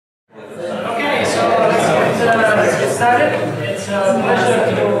started. It's a pleasure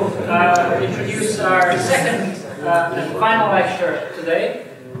to introduce our second and final lecture today.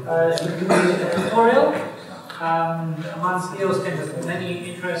 It's going to be a tutorial. Amongst Leo's kind of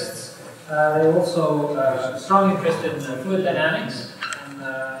many interests, they also strong interest in fluid dynamics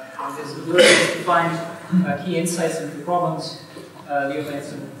and his ability to find key insights into problems. Leo made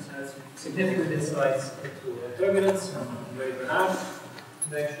some significant insights into turbulence and very Bernard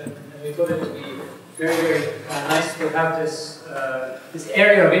convection, and we thought it would be very nice to have this this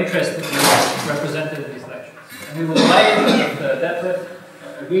area of interest to be represented in these lectures. And we were delighted that Detief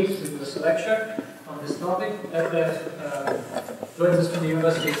agreed to this lecture on this topic. Detief joins us from the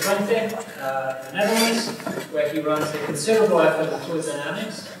University of Twente in the Netherlands, where he runs a considerable effort in fluid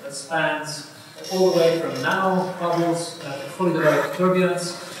dynamics that spans all the way from nano bubbles to fully developed turbulence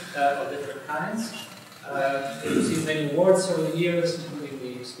of different kinds. He's received many awards over the years, including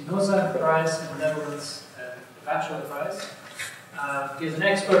the Spinoza Prize in the Netherlands and the Bachelor Prize. He's an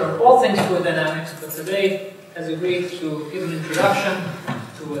expert on all things fluid dynamics, but today has agreed to give an introduction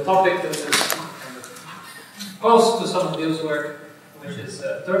to a topic that is close to some of Leo's work, which is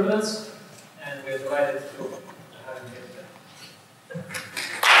turbulence, and we're delighted to have him here today.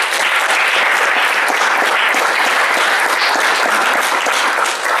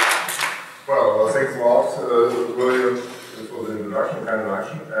 Well, thanks a lot, William, for the introduction,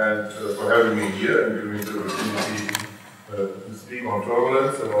 and for having me here and giving me the opportunity to speak on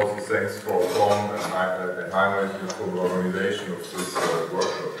turbulence, and also thanks for Tom and Heinrich for the organization of this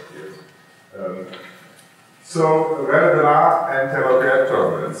workshop here. So, Bernard and Taylor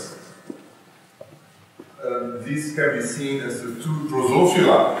turbulence. These can be seen as the two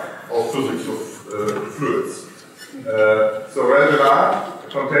Drosophila of physics of fluids. So, Bernard,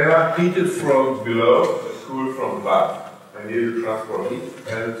 container heated from below, cooled from above, and here to transport heat.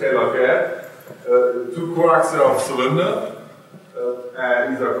 And the Taylor cat, two coaxial cylinder,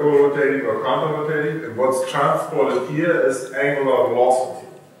 and either co-rotating or counter-rotating, and what's transported here is angular velocity.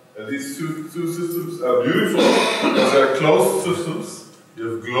 And these two systems are beautiful because they're closed systems, you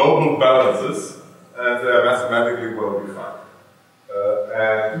have global balances, and they are mathematically well defined.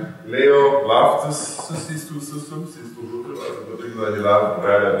 And Leo loved these two systems, these two systems, in particular he loved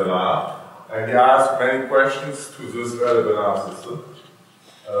Bernard, and he asked many questions to this Bernard system.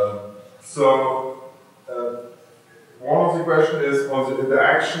 One of the questions is on the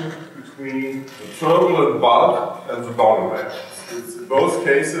interaction between the turbulent bulk and the boundary layers. In both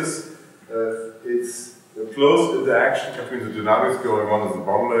cases, it's a close interaction between the dynamics going on in the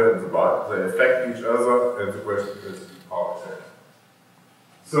boundary layer and the bulk. They affect each other, and the question is how it affects.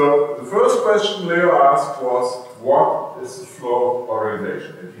 So the first question Leo asked was, what is the flow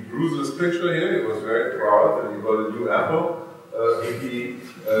organization? And he drew this picture here, he was very proud, and he got a new apple. He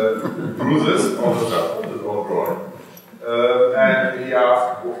drew this on his apple, his own drawing. And he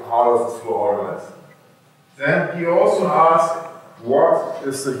asked, how does this flow organize? Then he also asked, what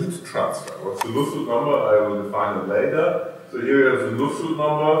is the heat transfer? What's the Lohse number? I will define it later. So here you have the Lohse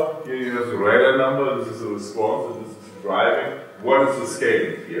number, here you have the Rayleigh number, this is the response, and this is the driving. What is the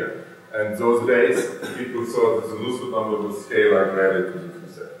scaling here? And those days, people thought that the Lohse number would scale like Rayleigh to the 2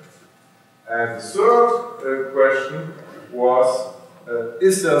 seconds. And the third question was,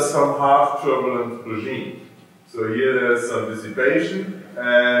 is there some half turbulent regime? So here there's some dissipation,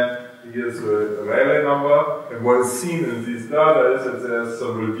 and here's a Rayleigh number, and what is seen in these data is that there's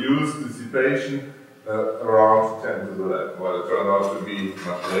some reduced dissipation around 10 to the 11. Well, it turned out to be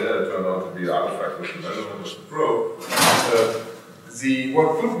much later, it turned out to be artifact of development of the probe. What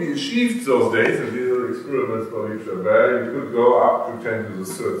could be achieved those days, and these are experiments by Chabert, you could go up to 10 to the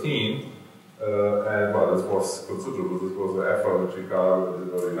 13, and well, this was considerable. This was an effort in Chicago in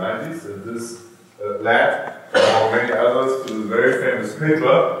the early 90s, and this led, among many others, to the very famous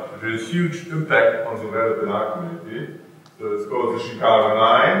paper, which had a huge impact on the Bernard community. So it's called the Chicago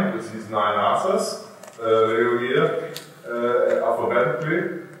 9, with these 9 answers, here, alphabetically.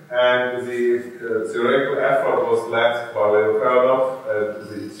 And the theoretical effort was led by Leo Karloff, and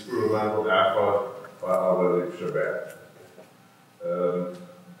the experimental effort by Albert Chabert.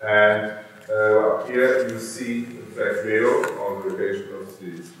 Here you see, in fact, Leo on the occasion of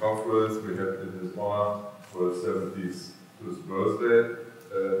this conference we had in his honor for the 70th birthday,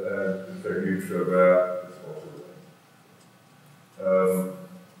 and in fact, Leo Chabert is also there.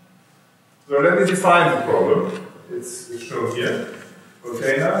 So let me define the problem. It's shown here.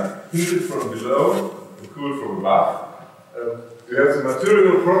 Container heated from below and cooled from above. You have the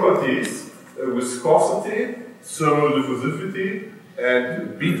material properties, viscosity, thermal diffusivity,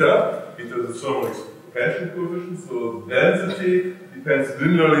 and beta. Beta is the thermal expansion coefficient. So density depends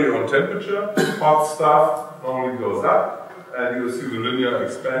linearly on temperature. Hot stuff normally goes up, and you assume a linear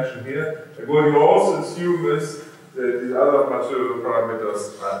expansion here. And what you also assume is that the other material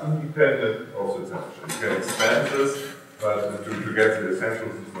parameters are independent of the temperature. You can expand this, but to get the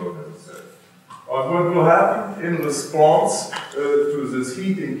essentials is not necessary. And what will happen in response to this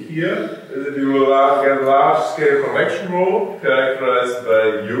heating here is that you will get a large-scale convection role characterized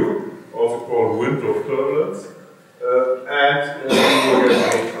by U, also called wind of turbulence, and you will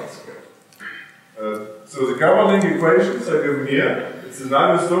get heat transfer. So the governing equations are given here. It's the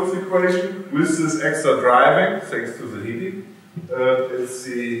Navier-Stokes equation with this extra driving thanks to the heating. It's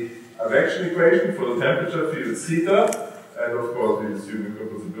the advection equation for the temperature field theta, and of course we assume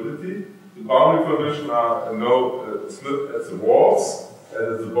incompressibility. The boundary condition are no slip at the walls, and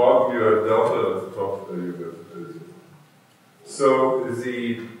at the bottom you have delta, at the top you have 0. So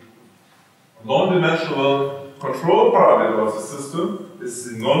the non-dimensional control parameter of the system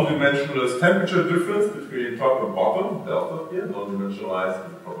is the non-dimensional temperature difference between top and bottom, delta here, non-dimensionalized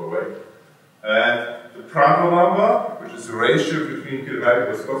in the proper way. And the Prandtl number, which is the ratio between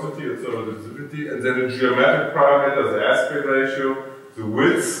kinematic viscosity and thermal diffusivity, and then the geometric parameter, the aspect ratio, the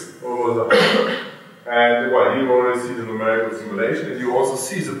width over the height. And well, you already see the numerical simulation, and you also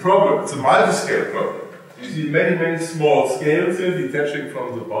see the problem. It's a multi-scale problem. You see many small scales here detaching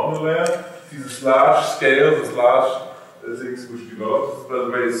from the boundary layer. You see this large scale, this large things which develop. By the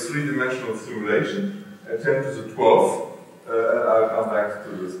way, it's three-dimensional simulation at 10 to the 12th, and I'll come back to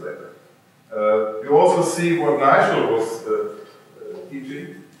this later. You also see what Nigel was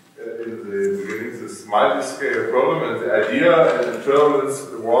teaching in the beginning, this multi-scale problem, and the idea in Turbulence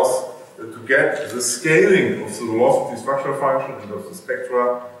was to get the scaling of the velocity structure function and of the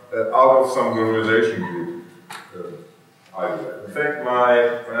spectra out of some normalization group argument. In fact,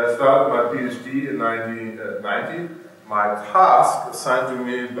 when I started my PhD in 1990, my task assigned to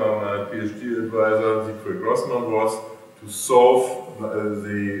me by my PhD advisor, Siegfried Grossmann, was to solve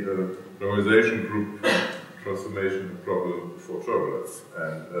the normalization group transformation problem for turbulence.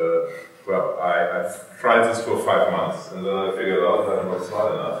 And well, I tried this for 5 months, and then I figured out that I'm not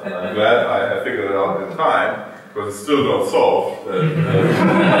smart enough. And I'm glad I figured it out in time, because it's still not solved. Probably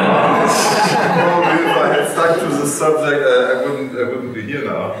if I had stuck to this subject, I wouldn't be here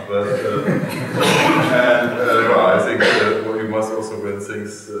now. But well, I think what you must also, when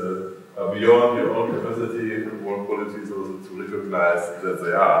things are beyond your own capacity, one quality is also to recognize that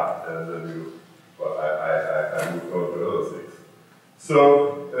they are, and then you. Well, I move on to other things. So,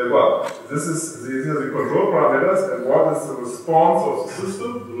 well, these are the control parameters, and what is the response of the system?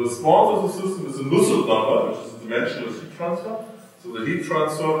 The response of the system is the Nusselt number, which is the dimensional heat transfer. So the heat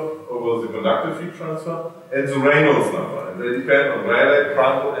transfer over the conductive heat transfer, and the Reynolds number. And they depend on Rayleigh,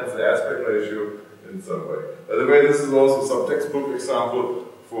 Prandtl, and the aspect ratio in some way. By the way, this is also some textbook example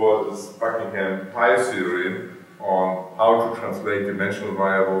for this Buckingham pi theorem on how to translate dimensional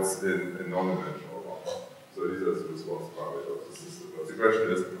variables in non-dimensional. So these are the response parameters of the system. But the question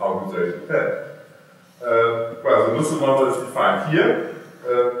is, how do they depend? Well, the Nusselt number is defined here.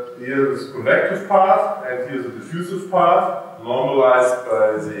 Here is the convective part, and here is the diffusive part, normalized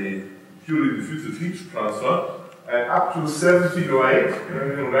by the purely diffusive heat transfer. And up to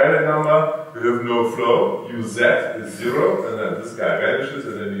 1708, in Rayleigh number, we have no flow. Uz is 0, and then this guy vanishes,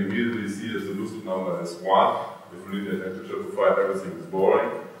 and then you immediately see that the Nusselt number is 1 with linear temperature profile, everything is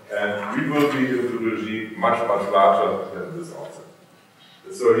boring. And we will be in the regime much larger than this onset.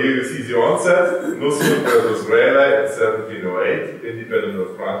 So here you see the onset, Nusselt versus Rayleigh at 1708, independent of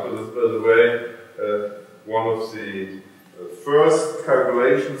Prandtl. This, by the way, one of the first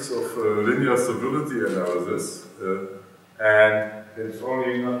calculations of linear stability analysis, and it's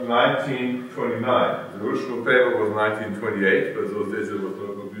only 1929. The original paper was 1928, but those days there was no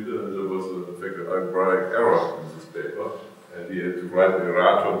computer, and there was, in fact, an algebraic error in this paper. And he had to write the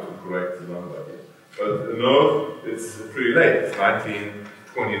erratum to correct the number here. But no, it's pretty late, it's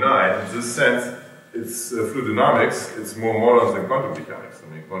 1929. In this sense, it's fluid dynamics, it's more modern than quantum mechanics.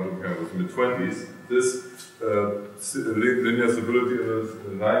 I mean, quantum mechanics was mid-20s. This linear stability is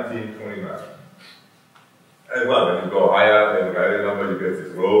 1929. And well, when you go higher in the Rayleigh number, you get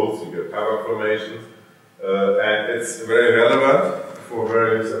these rolls, you get power formations. And it's very relevant for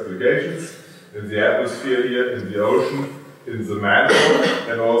various applications. In the atmosphere here, in the ocean, in the mantle,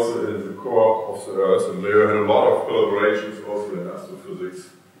 and also in the core of the Earth. And there had a lot of collaborations also in astrophysics,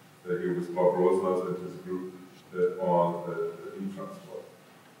 here with Bob Rosmers and his group on heat transport.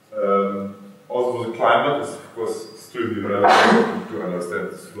 Also for the climate, is of course extremely relevant to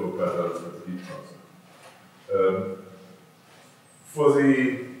understand the flow patterns and the heat transfer. For the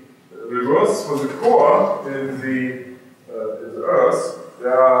reverse for the core in the Earth,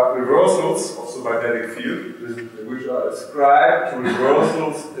 there are reversals of the magnetic field, which are ascribed to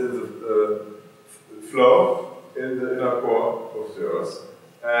reversals in the flow in the inner core of the Earth.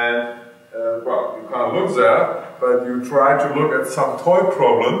 And, well, you can't look there, but you try to look at some toy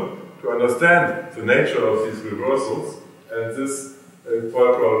problem to understand the nature of these reversals, and this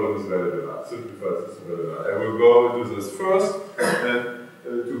toy problem is valid enough, simplified system valid enough. I will go into this first, and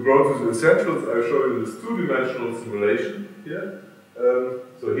to go to the essentials, I'll show you this two-dimensional simulation here.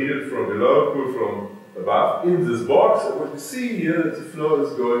 So heated from below, cooled from above, in this box. And what you see here is the flow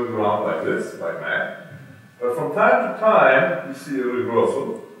is going around like this, like mad. But from time to time, you see a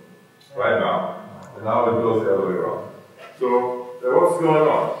reversal, right now. And now it goes the other way around. So what's going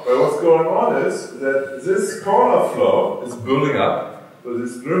on? Well, what's going on is that this corner flow is building up. So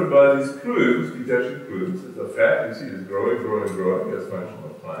it's driven by these plumes, detaching plumes. It's a fat. You see it's growing, growing, growing as a function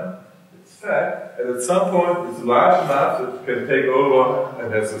of time. It's fat, and at some point it's large enough that it can take over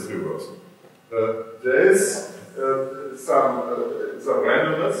and has this reversal. There is some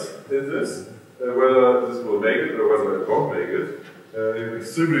randomness in this, whether this will make it or whether it won't make it.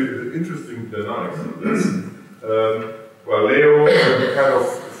 Extremely interesting dynamics in this. Well, Leo kind of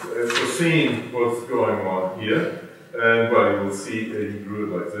foreseen what's going on here, and well, you will see he drew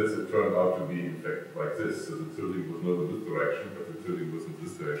it like this. It turned out to be, in fact, like this. So the tilting was not in this direction, but the tilting was in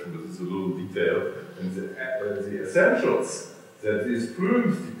this direction. But this is a little detail. And the essentials that these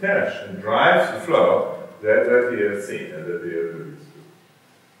plumes detach and drives the flow, that he has seen and that he has released.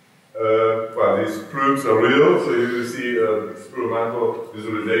 Well, these plumes are real, so you will see experimental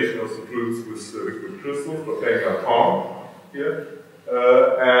visualization of the plumes with liquid crystals, but taking a palm here.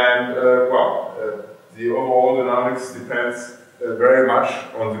 The overall dynamics depends very much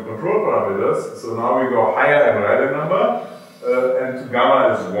on the control parameters. So now we go higher in Rayleigh number, and to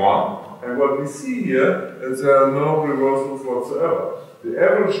gamma is 1. And what we see here is there are no reversals whatsoever. The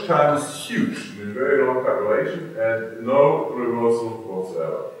average time is huge, in very long calculation, and no reversal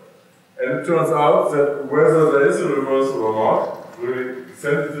whatsoever. And it turns out that whether there is a reversal or not really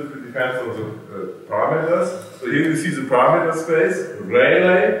sensitively depends on the parameters. So here you see the parameter space,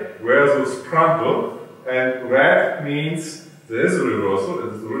 Rayleigh versus Prandtl, and red means there is a reversal,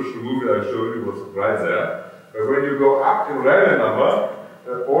 and the original movie I showed you was right there. But when you go up in Rayleigh number,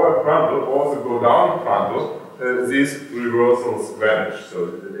 or Prandtl, or also go down in Prandtl, these reversals vanish. So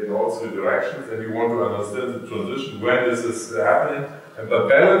in all three directions, and you want to understand the transition, when this is happening. And by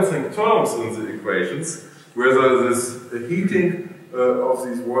balancing terms in the equations, whether this heating of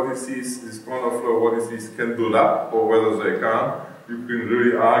these vortices, these corner flow vortices can build up or whether they can't, you can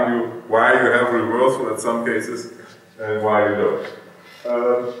really argue why you have reversal in some cases and why you don't.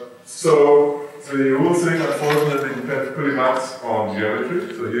 So the whole thing unfortunately depends pretty much on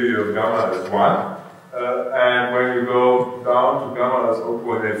geometry. So here you have gamma as 1. And when you go down to gamma as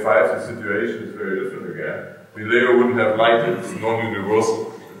 0.85, the situation is very different again. Leo wouldn't have liked it, it's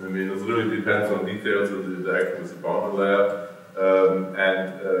non-universal. I mean, it really depends on details of the interaction with the boundary layer, and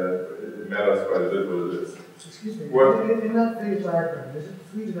it matters quite a bit what it is. Excuse me, in that phase diagram, is it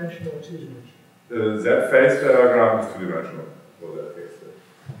 3-dimensional or 2-dimensional? That phase diagram is 2-dimensional for that phase there.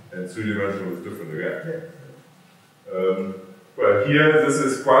 And 3-dimensional is different again. Yeah. Well, here this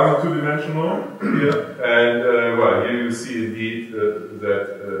is quasi 2-dimensional here, and well, here you see indeed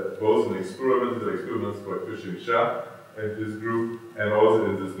that both in experiments by Cushing-Shah and this group, and also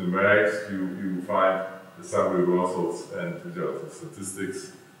in this numerics, you find some reversals, and the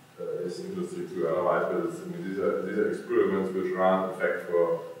statistics is interesting to analyze. But I mean, these are experiments which run in fact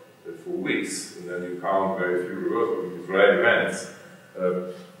for weeks, and then you count very few reversals, these rare events,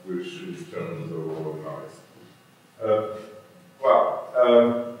 which determine the overall dynamics.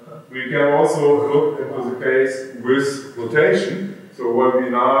 We can also look into the case with rotation. So what we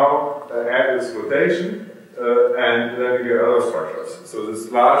now add is rotation, and then we get other structures. So this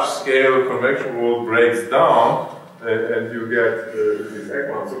large-scale convection wall breaks down, and you get these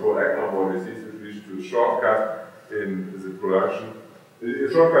Ekman, so-called Ekman vortices, which leads to a shortcut in the production, a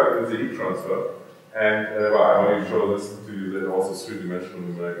shortcut in the heat transfer. And well, I only show this to you that also 3-dimensional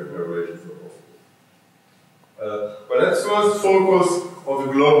numerical calculations are possible. But let's first focus on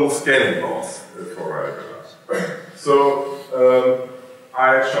the global scaling laws for Rayleigh. So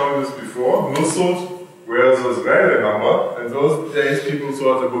I have shown this before, Nusselt versus Rayleigh number, and those days people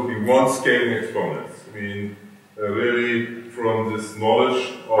thought there would be one scaling exponent. I mean, really from this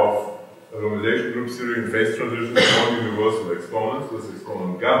knowledge of normalization group theory and phase transition, one universal exponent, this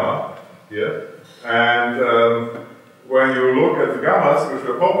exponent gamma here. And when you look at the gammas, which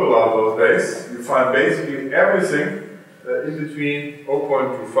were popular those days, you find basically everything in between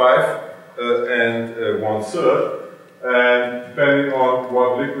 0.25 and 1/3, and depending on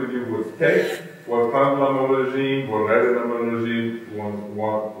what liquid you would take, what quantum number regime, what random number regime, one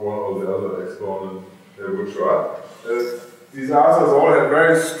or the other exponent would show up. These authors all had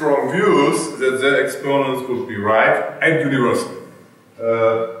very strong views that their exponents would be right and universal.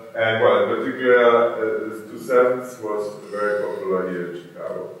 And well, in particular, this 2/7 was very popular here in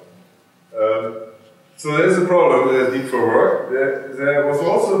Chicago. So there's a problem with the deep for work. There was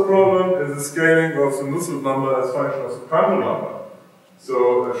also a problem in the scaling of the Nusselt number as function of the Prandtl number. So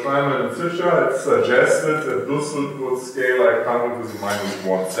Schreiber and Fischer had suggested that Nusselt would scale like Prandtl to the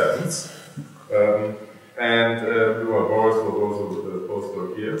 -1/7. Well, Boris was also a postdoc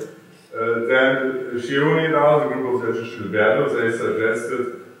here. Then Schioni and the group of Gilberto, they suggested,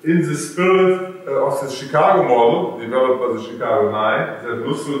 in the spirit of the Chicago model, developed by the Chicago 9, that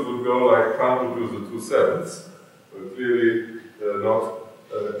Nusselt would go like Prandtl to the 2/7, but clearly not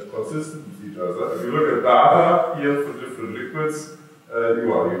consistent with each other. If you look at data here for different liquids,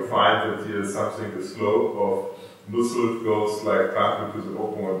 you find that here something, the slope of Nusselt goes like Prandtl to the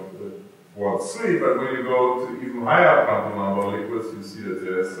 0.13, but when you go to even higher Prandtl number liquids, you see that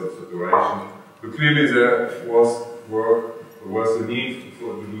there is some saturation. But clearly there was a need to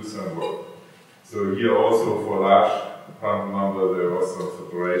do some work. So here also for large Prandtl number there was some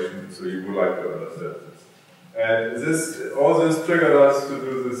saturation, so you would like to understand this. And all this triggered us to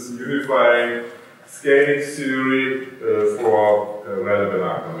do this unifying scaling theory for relevant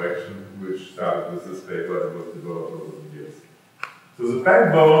convection, which started with this paper and was developed over the years. So the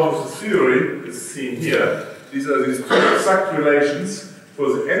backbone of the theory is seen here. These are these two exact relations for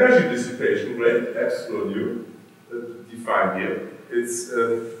the energy dissipation rate, epsilon u, defined here. It's in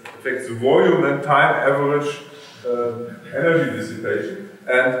fact the volume and time average energy dissipation,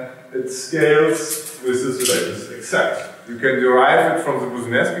 and it scales with this relation. It's exact. You can derive it from the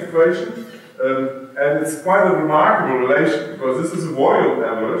Boussinesq equation, and it's quite a remarkable relation because this is a volume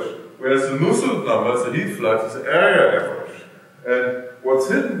average, whereas the Nusselt number, the heat flux, is the area average. And what's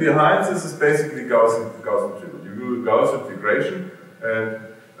hidden behind this is basically Gaussian integral. You do Gauss integration and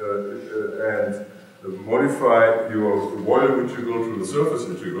modify your volume integral to the surface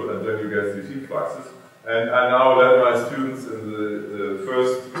integral, and then you get these heat fluxes. And I now let my students in the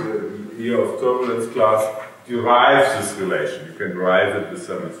first year of turbulence class derive this relation. You can derive it with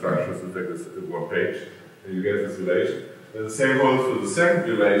some instructions, in fact it's one page, and you get this relation. And the same holds for the second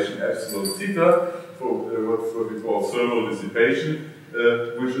relation, epsilon theta, for what we call thermal dissipation,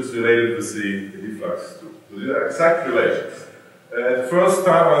 which is related with the heat flux too. So these are exact relations. The first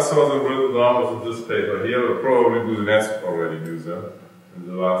time I saw them written down was in this paper here, but probably Boussinesq already knew them in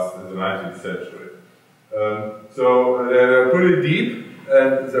the 19th century. So they're pretty deep,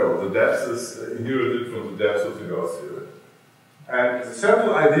 and so the depth is inherited from the depth of the Gauss theory. And the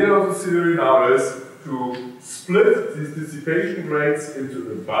central idea of the theory now is to split these dissipation rates into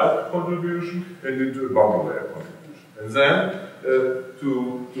a bulk contribution and into a boundary layer contribution. And then to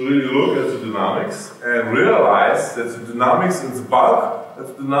really look at the dynamics and realize that the dynamics in the bulk and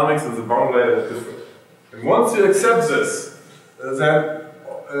the dynamics in the boundary layer is different. And once you accept this, then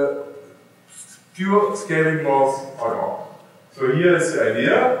pure scaling laws are gone. So here is the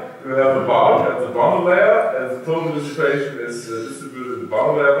idea. You have the bulk and the boundary layer, and the total dissipation is distributed in the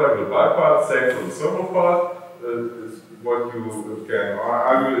boundary layer part, the bulk part, same for the thermal part. What you can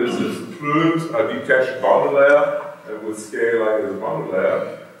argue is that the plumes are detached boundary layer and will scale like the boundary layer.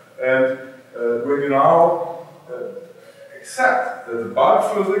 And when you now accept that the bulk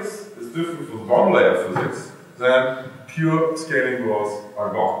physics is different from the boundary layer physics, then pure scaling laws are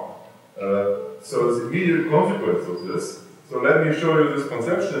gone. So the immediate consequence of this. So let me show you this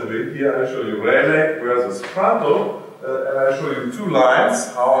conceptually. Here I show you Rayleigh versus Prandtl, and I show you two lines.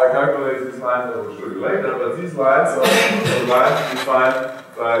 How I calculate these lines I will show you later, but these lines are the lines defined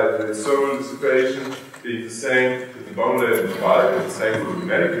by the thermal dissipation being the same with the boundary layer and the bulk, and the same with the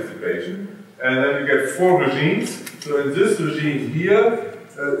kinetic dissipation. And then you get four regimes. So in this regime here,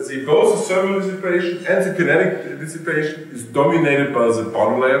 both the thermal dissipation and the kinetic dissipation is dominated by the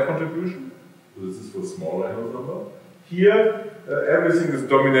boundary layer contribution. So this is for small Reynolds number. Here, everything is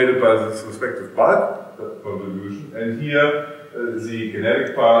dominated by this respective bulk contribution, and here the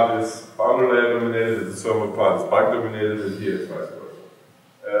kinetic part is boundary layer dominated, and the thermal part is bulk dominated, and here it's vice versa.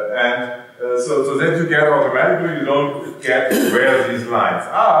 So that you get automatically, you don't get where these lines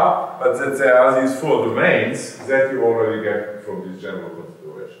are, but that there are these four domains that you already get from these general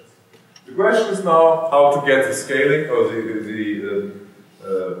considerations. The question is now how to get the scaling or the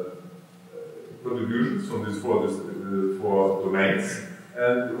contributions from these four domains.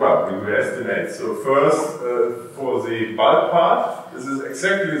 And well, we estimate. So first, for the bulk part, this is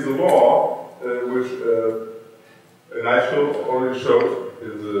exactly the law which I already showed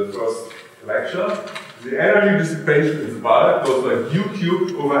in the first lecture. The energy dissipation in the bulk goes like U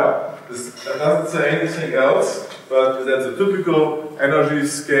cubed over L. That doesn't say anything else, but that the typical energy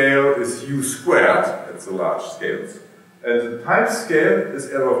scale is U squared at the large scales. And the time scale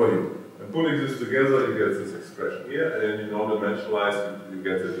is L over U. And putting this together, you get this expression here, and then you non-dimensionalize, you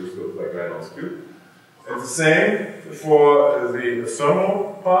get that this goes like Reynolds cube. And the same for the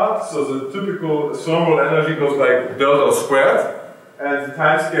thermal part, so the typical thermal energy goes like delta squared, and the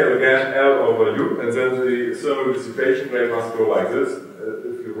time scale again L over U, and then the thermal dissipation rate must go like this.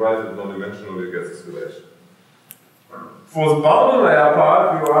 If you write it non-dimensional, you get this relation. For the boundary layer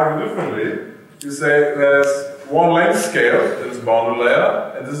part, you argue differently. You say there's one length scale in the boundary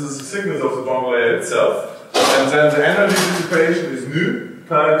layer, and this is the thickness of the boundary layer itself, and then the energy dissipation is nu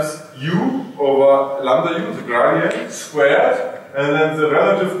times U over lambda U, the gradient, squared, and then the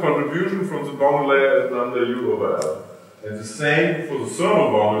relative contribution from the boundary layer is lambda U over L. And the same for the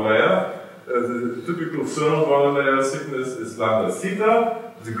thermal boundary layer. The typical thermal boundary layer thickness is lambda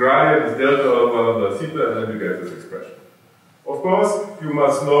theta, the gradient is delta over lambda theta, and then you get this expression. Of course, you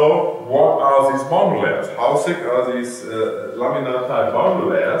must know what are these boundary layers, how thick are these laminar type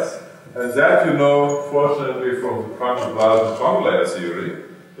boundary layers, and that you know fortunately from the quantum boundary layer theory.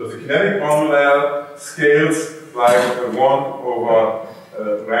 So the kinetic boundary layer scales like 1 over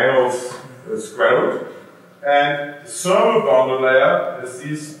Reynolds square root. And the thermal boundary layer is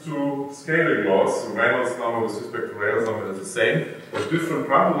these two scaling laws. The Reynolds number with respect to Reynolds number is the same, with different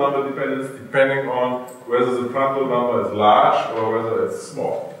Prandtl number dependence depending on whether the Prandtl number is large or whether it's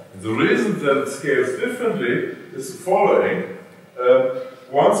small. And the reason that it scales differently is the following.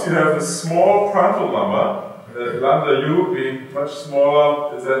 Once you have a small Prandtl number, lambda u being much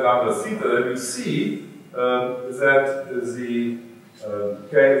smaller than lambda theta, then you see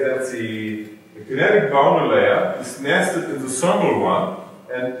the kinetic boundary layer is nested in the thermal one,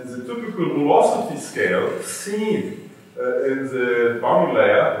 and the typical velocity scale seen in the boundary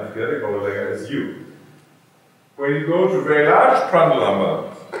layer, in the kinetic boundary layer, is u. When you go to very large Prandtl number,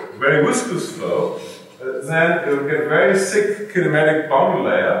 very viscous flow, then you get very thick kinematic boundary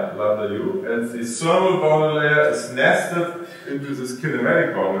layer, lambda u, and the thermal boundary layer is nested into this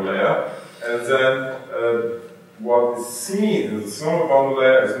kinematic boundary layer, and then what is seen in the thermal boundary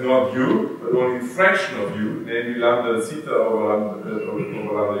layer is not u, but only a fraction of u, namely lambda theta over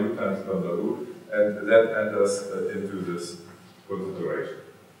lambda u times lambda u, and that enters into this consideration.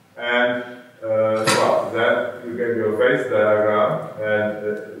 And well, then you get your phase diagram,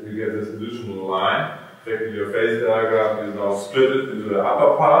 and you get this additional line. Taking your phase diagram, you now split it into the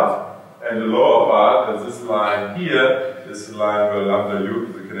upper part, and the lower part, and this line here, is the line where lambda u,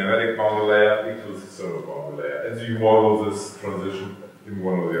 the kinematic boundary layer, equals the thermal boundary layer. And so you model this transition in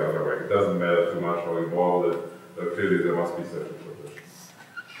one or the other way. It doesn't matter too much how you model it, but clearly there must be such a transition.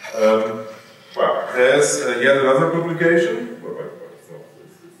 Well, there's yet another complication.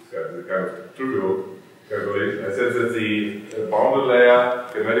 It's a kind of trivial calculation. I said that the boundary layer,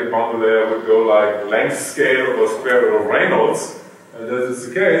 kinematic boundary layer, would go like length scale over square root of Reynolds. And that is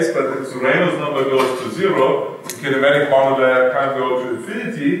the case, but if the Reynolds number goes to 0, the kinematic boundary layer can't go to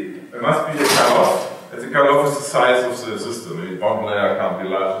infinity. There must be a cutoff, and the cutoff is the size of the system. The boundary layer can't be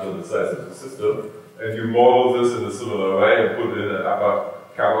larger than the size of the system. And you model this in a similar way and put in an upper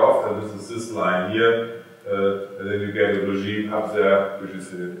cutoff, and this is this line here, and then you get a regime up there, which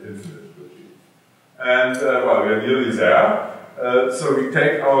is an infinite regime. And well, we are nearly there. So we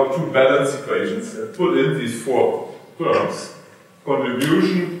take our two balance equations and put in these four terms.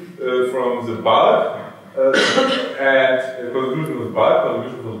 Contribution from the bulk, and contribution from the bulk,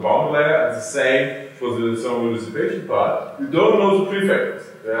 contribution from the boundary layer, and the same for the thermal dissipation part. You don't know the prefactors.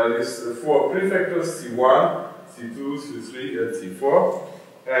 There are these four prefactors, C1, C2, C3, and C4,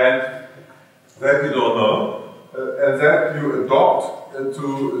 and that you don't know, and that you adopt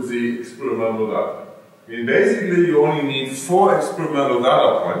to the experimental data. I mean, basically, you only need 4 experimental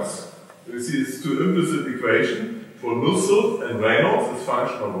data points. You see these two implicit equations for Lohse and Reynolds, this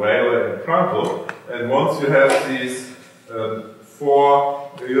function of Rayleigh and Prandtl. And once you have these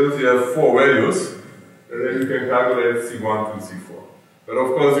you have 4 values, and then you can calculate C1 to C4. But of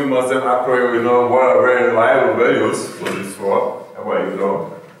course, you must then a priori know what are very reliable values for these 4, and where you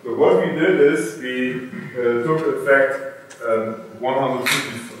don't. So what we did is we took, in fact,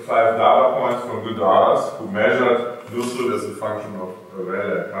 155 data points from good artists who measured Lohse as a function of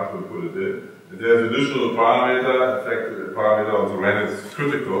Rayleigh and Prandtl and put it in. And there's an additional parameter, in fact, the parameter of the Reynolds is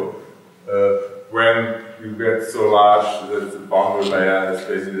critical, when you get so large that the boundary layer is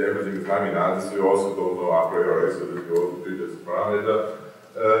basically everything is laminar, this you also don't know a priori, so that you also treat as a parameter.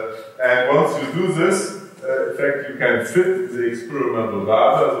 And once you do this, in fact, you can fit the experimental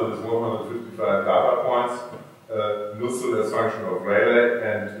data, so there's 155 data points, Lohse as function of Rayleigh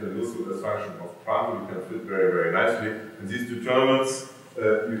and Lohse as function of Prandtl, you can fit very, very nicely. And this determines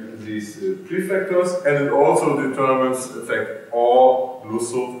these prefactors, and it also determines, in fact, all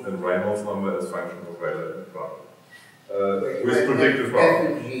Lohse and Reynolds number as function of Rayleigh and Prandtl. With predictive power. F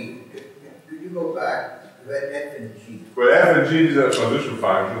and G, could you go back to that F and G? Well, F and G, these are transition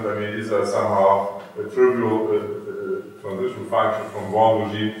functions. I mean, these are somehow a trivial transition function from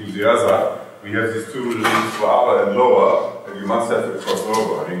one regime to the other. We have these two regimes for upper and lower, and you must have a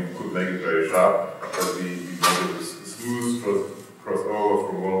crossover. I mean, you could make it very sharp, but we wanted a smooth crossover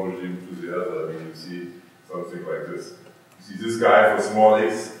from one regime to the other. I mean, you see something like this. You see this guy for small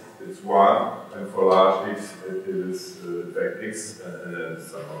x, it's 1, and for large x, it is in fact x, and then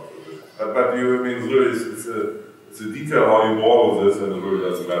somehow. But you, I mean, really, it's a detail how you model this, and it really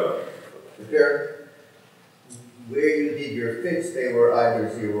doesn't matter. Where you did your fits, they were either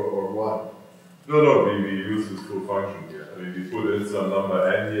 0 or 1. No, we use this full function here. I mean, we put in some number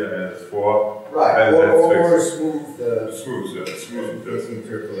n here, and it's 4. Right, and or fixed. smooth. Smooth.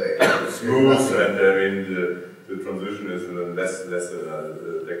 Interpolate. Smooth, and I mean, the transition is less than a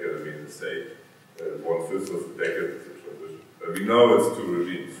decade. I mean, say 1/5 of the decade is the transition. But we know it's two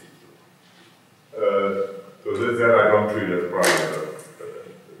regimes. So that I don't treat as a parameter.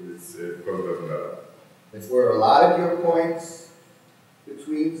 Because it doesn't matter. Were a lot of your points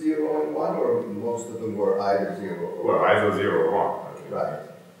between 0 and 1, or most of them were either 0 or 1? Well, either 0 or 1. I mean. Right.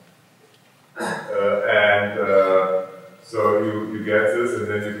 So you get this, and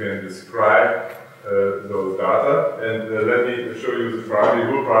then you can describe those data. And let me show you the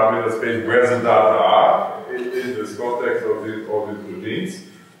whole parameter space where the data are in this context of all these regimes.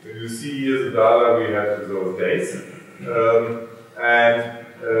 And you see here the data we have with those dates.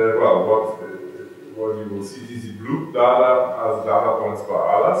 Well, what you will see, these blue data are the data points by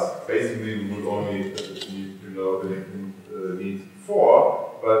Alas. Basically, we will only need 4,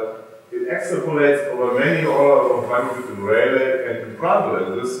 but it extrapolates over many orders of magnitude in Rayleigh and in Prandtl. And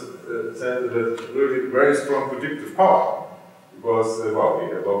this sense it has really very strong predictive power. Because, well, we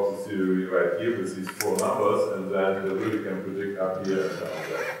have Lohse theory right here with these 4 numbers, and then it really can predict up here and down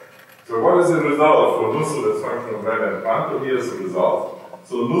there. So what is the result for Lohse as function of Rayleigh and Prandtl? Here's the result.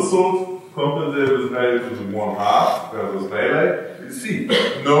 So Lohse compensated with value to the 1/2, versus Rayleigh. You see,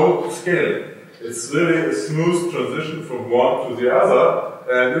 no scaling. It's really a smooth transition from one to the other,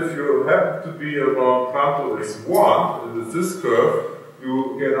 and if you happen to be around Prandtl is 1, and it's this curve, you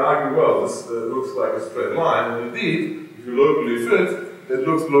can argue, well, this looks like a straight line, and indeed, if you locally fit, it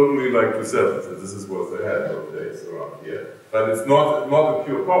looks locally like 2/7. So this is what they had those days around here. But it's not a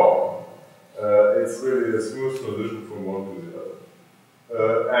pure power. It's really a smooth transition from one to the other.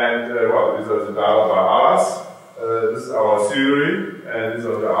 Well, these are the data by Alas. This is our theory, and these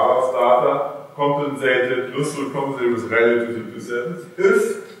are the Alas data. Compensated, Lohse will compensate with value to the 2/7. If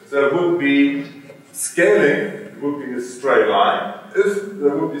there would be scaling, it would be a straight line. If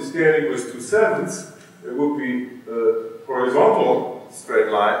there would be scaling with 2/7, it would be a horizontal straight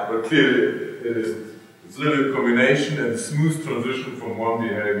line, but clearly it isn't. It's really a combination and smooth transition from one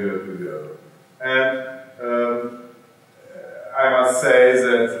behavior to the other. And I must say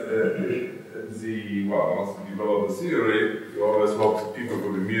that once you develop the theory, you always hope that people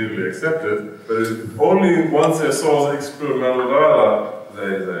would immediately accept it, but only once they saw the experimental data, they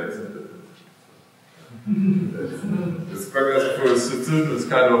accepted it. It's for a student is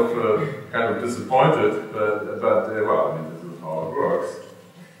kind of disappointed, but well, I mean, this is how it works.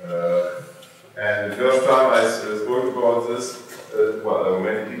 And the first time I spoke about this, well, there were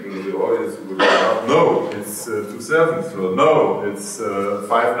many people in the audience who would say, no, it's 2/7, or no, it's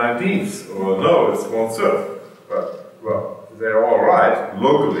 5/19, or no, it's 1/3. But, well, they're all right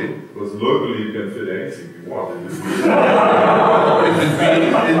locally, because locally you can fit anything you want in between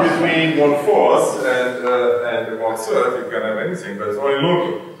 1/4 and 1/3, you can have anything, but it's only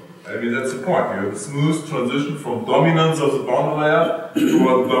local. I mean, that's the point. You have a smooth transition from dominance of the boundary layer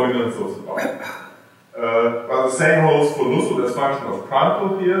toward dominance of the boundary. But the same holds for Lohse as function of Prandtl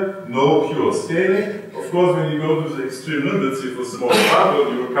here, no pure scaling. Of course, when you go to the extreme limits here for small Prandtl,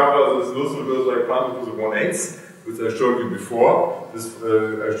 you recover this Lohse goes like Prandtl to the 1/8, which I showed you before. This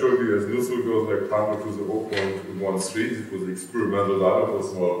I showed you as Lohse goes like Prandtl to the 0.13. This was the experimental data for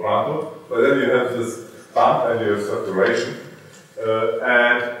small Prandtl. But then you have this bump and you have saturation.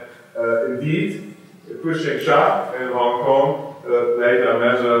 Indeed, Pushing Shah in Hong Kong later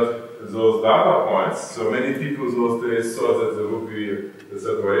measured those data points. So many people those days thought that there would be a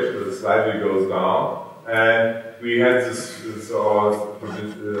separation that slightly goes down. And we had this our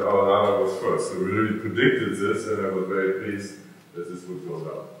data was first. So we really predicted this, and I was very pleased that this would go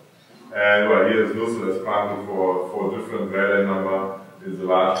down. And well, here is Lohse as Quantum for different Rayleigh number in the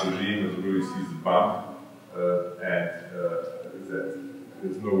large regime, and you really see the bump.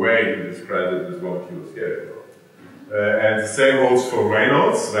 There's no way to discredit this molecular scale. And the same holds for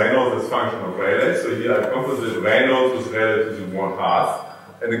Reynolds. Reynolds is function of Rayleigh. So here I composite Reynolds with Rayleigh to the 1/2.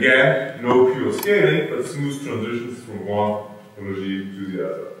 And again, no pure scaling, but smooth transitions from one regime to the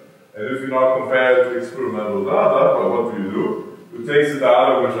other. And if you now compare it to experimental data, well, what do? We take the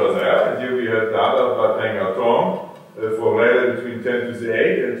data which are there, and here we have data by playing atom for Rayleigh between 10 to the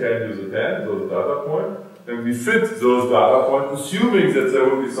 8 and 10 to the 10, those data points. And we fit those data points, assuming that there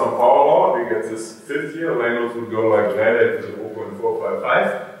will be some power law. We get this fit here, Reynolds would go like Rayleigh to the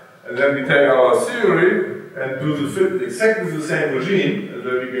 0.455. And then we take our theory and do the fit exactly the same regime, and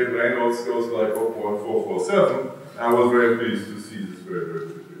then we get Reynolds goes like 0.447. I was very pleased to see this very, very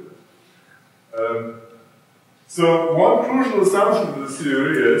quickly. So one crucial assumption in this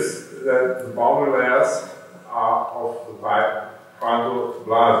theory is that the boundary layers are of the type frontal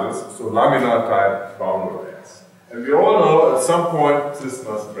blazes, so laminar type boundary layers. And we all know at some point this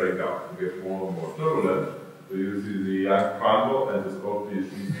must break down. We get more and more turbulent. So you see the young frontal and this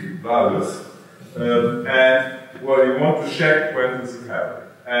obviously blazes. And well, you want to check when this is happening.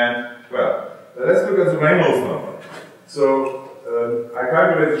 And well, let's look at the Reynolds number. So I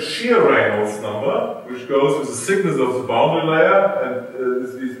calculate the shear Reynolds number, which goes with the thickness of the boundary layer, and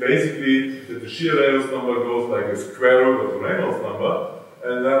this is basically that the shear Reynolds number goes like a square root of the Reynolds number.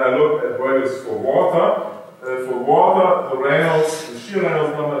 And then I look at values for water. For water, the shear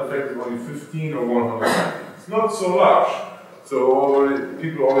Reynolds number in fact is only 15 or 190. It's not so large. So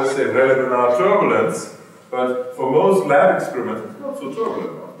people always say laminar turbulence, but for most lab experiments, it's not so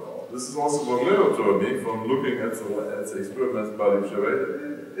turbulent. This is also what Leo told me from looking at the experiments by the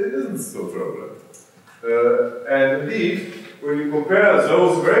it isn't so turbulent. And indeed, when you compare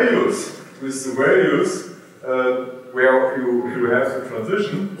those values with the values where you have the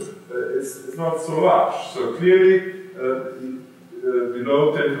transition, it's not so large. So clearly,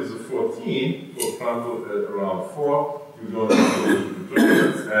 below 10 to the 14, for frontal at around 4, you don't have transition to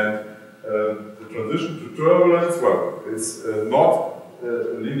turbulence. And the transition to turbulence, well, it's not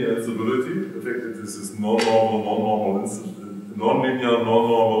linear instability. In fact, this is non-linear,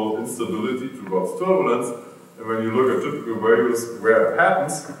 non-normal instability towards turbulence. And when you look at typical values where it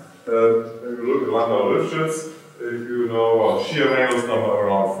happens, when you look at Landau-Lifshitz, you know well, shear Reynolds number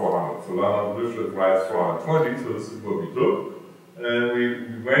around 400. So Landau-Lifshitz writes 420, so this is what we took. And we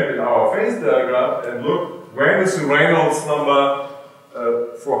went in our phase diagram and looked when is the Reynolds number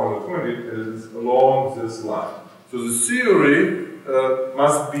 420, it is along this line. So the theory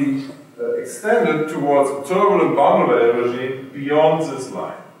must be extended towards a turbulent boundary layer regime beyond this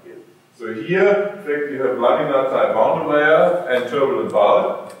line. So here, in fact, you have laminar type boundary layer and turbulent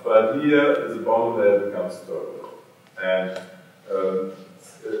bulk, but here the boundary layer becomes turbulent. And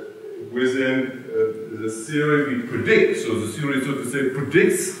within this theory we predict, so the theory, so to say,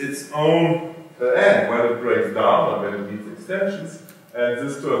 predicts its own end when it breaks down and when it needs extensions. And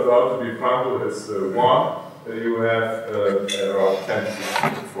this turns out to be frontal as 1. You have around 10 to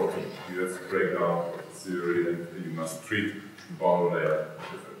 14. You have to break down the theory and you must treat the boundary layer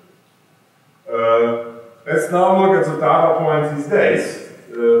differently. Let's now look at the data points these days.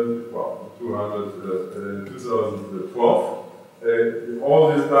 Well, 2012. All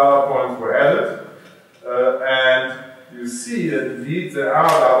these data points were added. And you see that indeed there are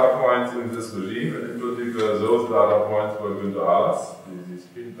data points in this regime, and in particular those data points were Günther Ahlers, these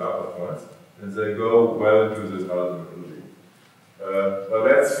pink data points. And they go well into this ultimate regime. But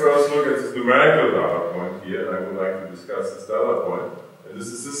let's first look at this numerical data point here. I would like to discuss this data point. And this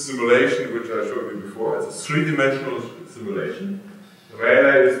is this simulation which I showed you before. It's a three-dimensional simulation. The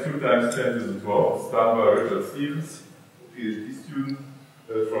Rayleigh is 2 times 10 to the 12. It's done by Richard Stevens, a PhD student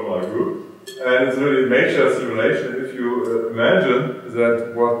from our group. And it's really a major simulation. If you imagine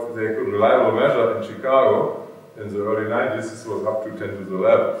that what they could reliably measure in Chicago in the early 90s, this was up to 10 to the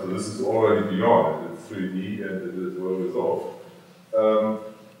 11. So this is already beyond. It's 3D and it is well resolved.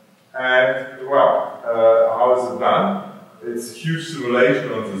 And well, how is it done? It's huge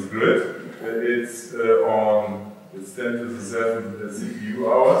simulation on this grid. It's it's 10 to the 7 CPU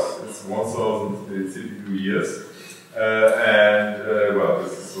hours. It's 1,000 CPU years. Well,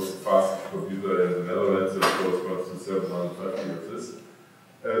 this was the fastest computer in the Netherlands, so it corresponds to 750 of this.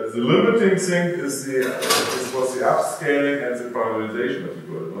 The limiting thing is was the upscaling and the parallelization of the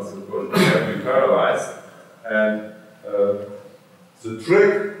code. It must, of course, be parallelized. And the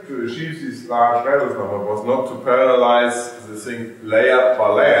trick to achieve these large reference numbers was not to parallelize the thing layer by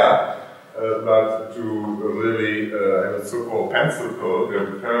layer, but to really have a so-called pencil code where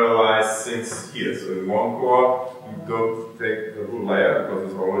we parallelize things here. So in one core, you don't take the whole layer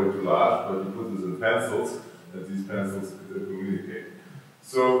because it's already too large, but you put this in pencils, and these pencils communicate.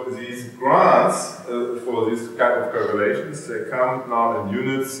 So these grants for these kind of calculations, they come now in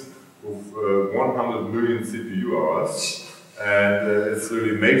units of 100 million CPU hours, and it's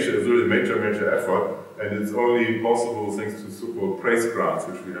really major effort, and it's only possible thanks to so-called praise grants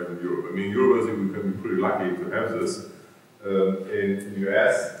which we have in Europe. I mean, in Europe, I think we can be pretty lucky to have this. In the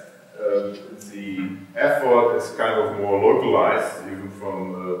US, the effort is kind of more localized, even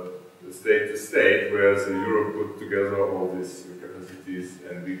from state to state, whereas in Europe put together all these capacities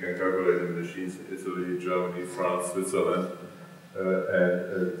and we can calculate in machines in Italy, Germany, France, Switzerland,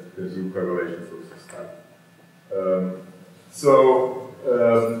 and do calculations of this type.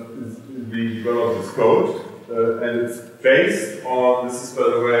 We developed this code, and it's based on, this is by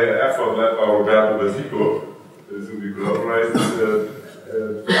the way an effort led by Roberto Basico, who we collaborate,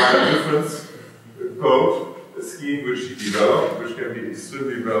 time difference code, a scheme which he developed, which can be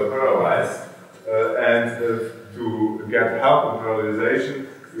extremely well parallelized, and to get help in parallelization,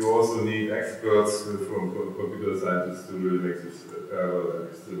 you also need experts from computer scientists to really make this parallel and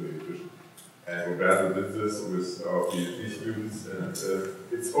extremely efficient. And Roberto did this with our PhD students, and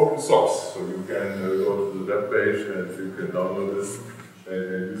it's open source, so you can go to the web page and you can download this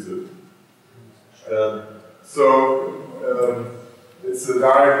and use it. It's a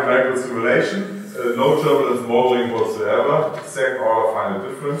direct numerical simulation. No turbulence modeling whatsoever, same order final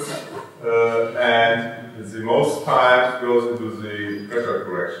difference, and the most time goes into the pressure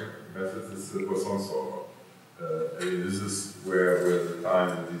correction method. This is the Poisson solver. I mean, this is where the time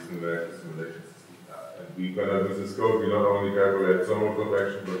in these numerical simulations is taken out. And we're going to do this code, we not only calculate thermal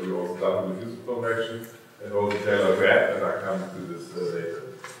convection, but we also double diffusive convection and all the Taylor graph, and I come to this later.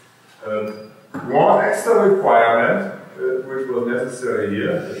 One extra requirement which was necessary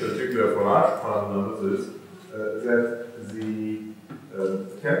here, in particular for large quantum numbers, is that the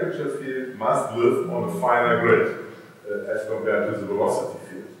temperature field must live on a finer grid as compared to the velocity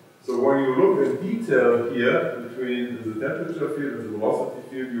field. So when you look in detail here between the temperature field and the velocity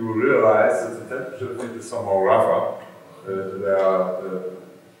field, you will realize that the temperature field is somehow rougher. There are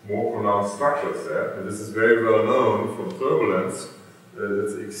more pronounced structures there, and this is very well known from turbulence.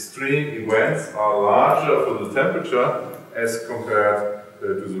 That extreme events are larger for the temperature as compared to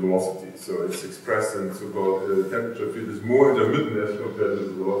the velocity. So it's expressed in so-called temperature field is more intermittent as compared to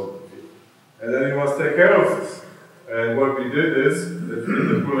the velocity field. And then you must take care of this. And what we did is that we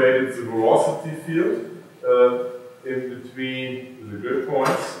interpolated the velocity field in between the grid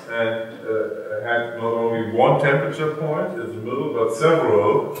points and had not only one temperature point in the middle, but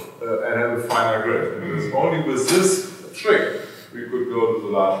several, and had a finer grid. And it was only with this trick we could go to the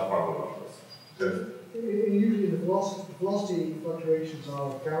large quantum numbers. Yes? Usually the velocity fluctuations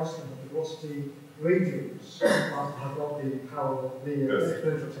are Gaussian, but the velocity gradients have got the power of the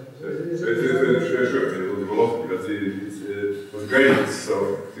exponential temperature. Sure, it was the velocity, but it was gradients. So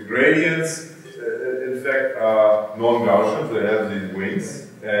the gradients, in fact, are non-Gaussian, they have these wings,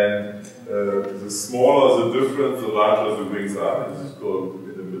 and the smaller the difference, the larger the wings are. This is called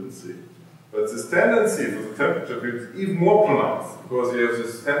intermittency. But this tendency for the temperature field is even more pronounced, because you have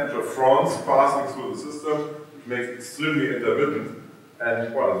this temperature fronts passing through the system, which makes it extremely intermittent.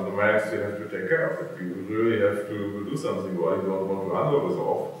 And well, the numerics you have to take care of it. You really have to do something while you don't want to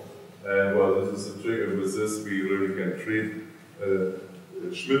under-resolve. And well, this is the trick, and with this we really can treat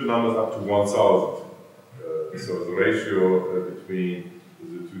Schmidt numbers up to 1000. So the ratio between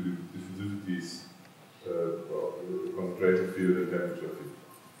the two diffusivities, well, the concentration field and temperature field.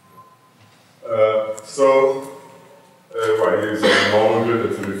 Well, here's a normal grid,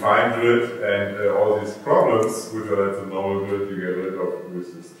 it's a refined grid, and all these problems which are at the normal grid you get rid of with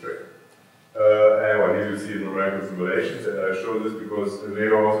this trick. And well, here you see numerical simulations, and I show this because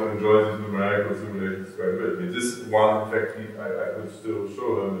Leo also enjoys these numerical simulations quite a bit. I mean, this one, in fact, I could still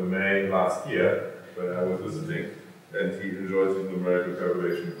show him in May last year when I was visiting, and he enjoys the numerical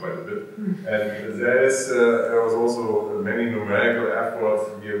calculation quite a bit. And there was also many numerical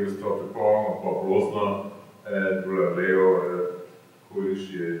efforts here with Dr. Kong, Bob Rosner, and Leo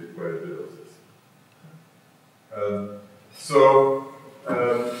co-initiated quite a bit of this.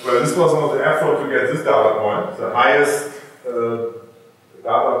 Well, this was not the effort to get this data point, the highest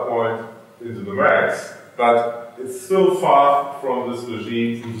data point into the max, but it's so far from this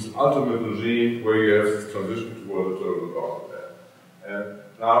regime, from this ultimate regime where you have this transition toward a turbulent boundary layer. And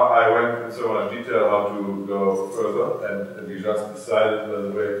now I went in so much detail how to go further, and we just decided, by the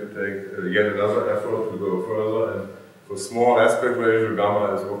way, to take yet another effort to go further. And for small aspect ratio,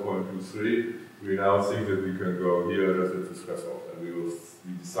 gamma is 0.23. We now think that we can go here just at this threshold, and we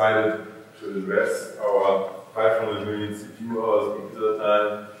decided to address our 500 million CPU hours computer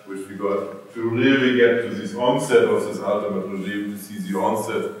time, which we got to really get to this onset of this ultimate regime, to see the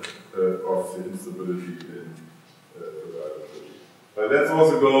onset of the instability in the ultimate regime. But let's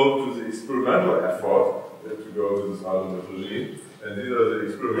also go to the experimental effort to go to this ultimate regime. And these are the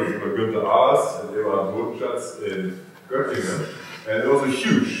experiments by Günther Ahlers and Evan Bodenschatz in Göttingen. And it was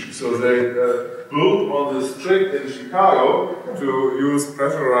huge. So they built on this trick in Chicago to use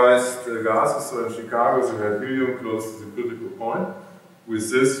pressurized gases. So in Chicago, you have helium close to the critical point. With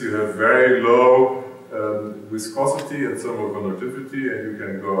this, you have very low viscosity and thermal conductivity, and you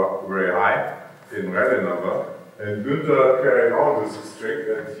can go up very high in Rayleigh number. And Günther carried on with this trick,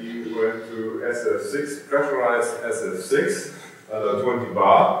 and he went to SF6, pressurized SF6 under 20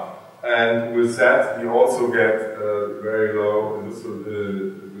 bar. And with that, you also get very low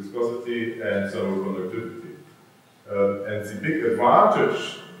viscosity and thermal conductivity. And the big advantage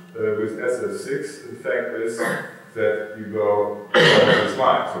with SF6, in fact, is that you go along this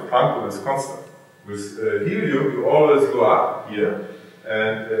line. So Plankton is constant. With helium, you always go up here,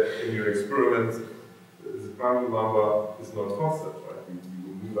 and in your experiment, the Plankton number is not constant. Right? You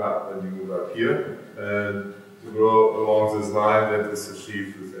move up and you move up here, and to go along this line that is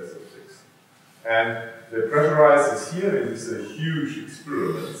achieved with SF6. And the pressurize is here, it is a huge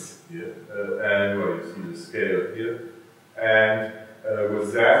experiment here, and well, you see the scale here. And with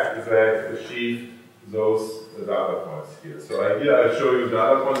that, they achieve those data points here. So here I show you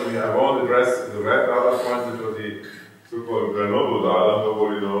data points. I won't address the red data points, which are the so-called Grenoble data.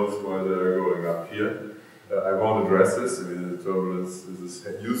 Nobody knows why they're going up here. I won't address this. I mean, the turbulence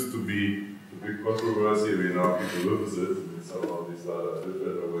it used to be a big controversy. We now people live with it. I mean, some of these data are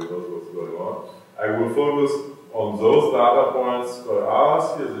different. Nobody knows what's going on. I will focus on those data points for ours,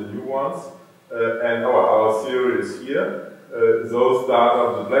 here the new ones, and our theory is here. Those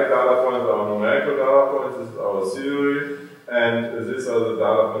data, the black data points are numerical data points, this is our theory, and these are the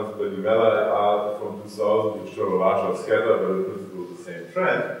data points by Dumella et al. From 2000, which show a larger scatter, but in principle the same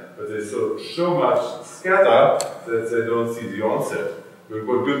trend, but they show so much scatter that they don't see the onset. But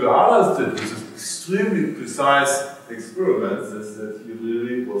what Günther Ahlers did, which is extremely precise experiments, is that he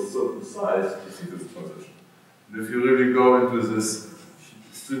really was so precise to see this transition. And if you really go into this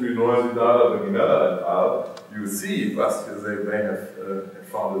extremely noisy data by Dumella et al., you see, but they may have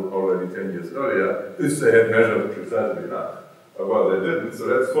found it already 10 years earlier, if they had measured precisely enough. Well, they didn't. So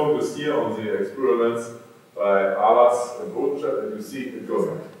let's focus here on the experiments by Ahlers and Bodenschatz, and you see it goes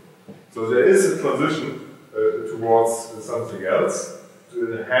on. So there is a transition towards something else to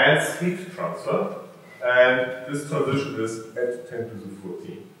enhance heat transfer, and this transition is at 10 to the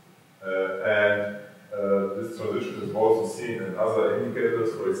 14. This transition is also seen in other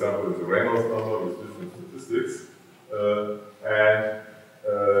indicators, for example, the Reynolds number with different statistics.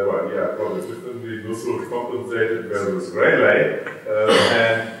 Well, yeah, probably differently. Lohse compensated versus Rayleigh,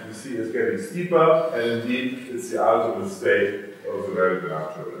 and you see it's getting steeper, and indeed it's the ultimate state of the very benign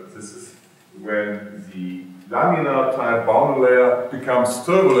turbulence. This is when the laminar type boundary layer becomes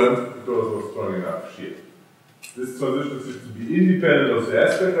turbulent because of strong enough shear. This transition is to be independent of the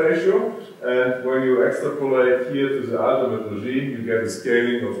aspect ratio, and when you extrapolate here to the ultimate regime, you get a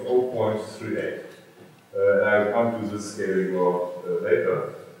scaling of 0.38. And I'll come to this scaling law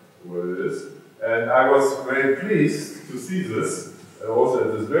later, what it is. And I was very pleased to see this, also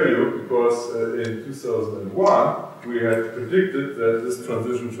at this value, because in 2001, we had predicted that this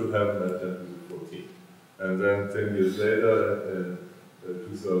transition should happen at 10 to the 14. And then 10 years later, in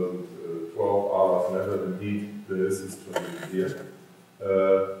 2012, Ahlers measured indeed there is this transition here.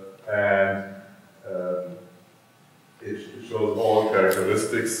 It shows all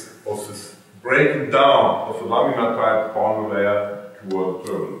characteristics of this breaking down of the laminar type boundary layer toward the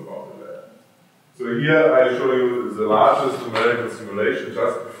turbulent boundary layer. So here I show you the largest numerical simulation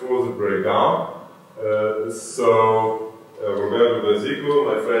just before the breakdown. Roberto Versico,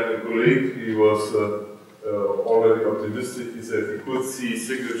 my friend and colleague, he was already optimistic. He said he could see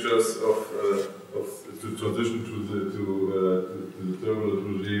signatures to transition to the turbulent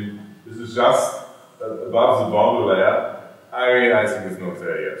regime. This is just above the boundary layer. I think it's not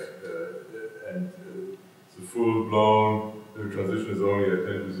there yet. The full-blown transition is only at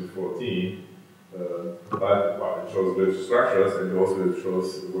 10 to the 14, but it shows rich structures, and also it shows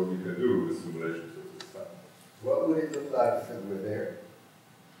what you can do with simulations of this type. What would it look like if it were there?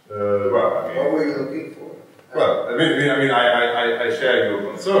 Well, I mean, what were you looking for? Well, I share your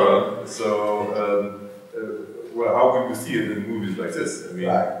concern. So, well, how would you see it in movies like this? I mean,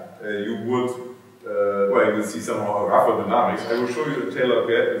 you would, well, you would see some rougher dynamics. I will show you a tailor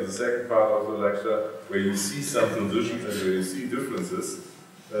get in the second part of the lecture, where you see some transitions and where you see differences.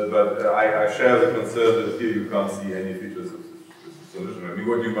 But I share the concern that here you can't see any features of this transition. I mean,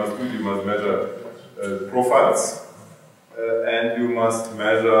 what you must do, you must measure profiles, and you must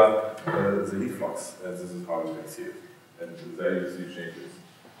measure the heat flux, and this is how you can see it. And there you see changes.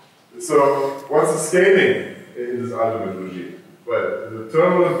 So, what's the scaling in this ultimate regime? Well, the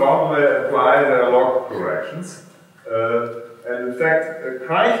turbulent boundary layer imply there are log corrections. And in fact,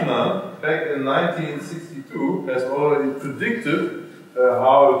 Kreichner, back in 1962, has already predicted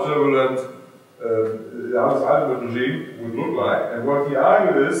how the turbulent, how this ultimate regime would look like. And what he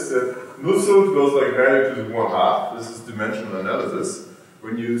argued is that Nusselt goes like value to the 1/2. This is dimensional analysis.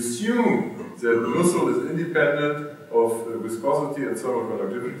 When you assume that Nusselt is independent of viscosity and thermal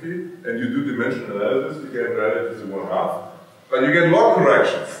conductivity, and you do dimensional analysis, you get value to the 1/2. But you get log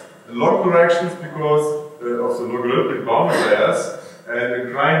corrections. And log corrections because of the logarithmic boundary layers. And in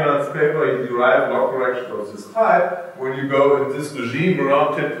Kreiner's paper, he derived log corrections of this type. When you go in this regime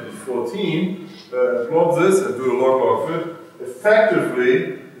around 10 to the 14, plot this and do a log fit,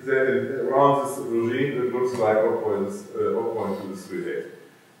 effectively, around this regime, it looks like 0.238.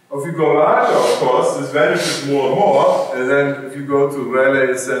 If you go larger, of course, this vanishes more and more, and then if you go to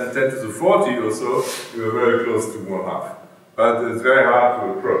Rayleigh's 10 to the 40 or so, you are very close to 1/2. But it's very hard to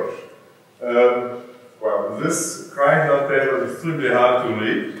approach. Well, this Kreichner paper is extremely hard to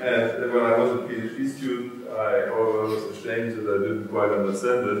read, and when I was a PhD student, I always was ashamed that I didn't quite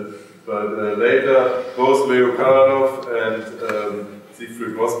understand it. But later, both Leo Karanov and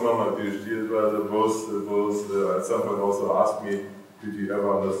Siegfried Rossmann, my PhD advisor, both at some point also asked me, did you ever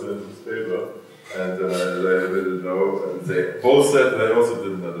understand this paper? And they didn't know, and they both said they also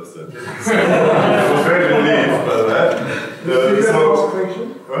didn't understand it. So I was very relieved by that. Did you ever ask Kreichner?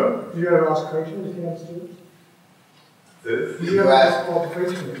 Huh? Did you ever ask Kreichner if he understood it? Did you ever ask Bob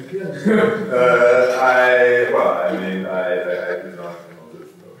Kreichner if he understood it? I did not know this,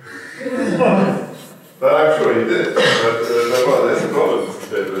 no. But I'm sure he did. But well, there's a problem with this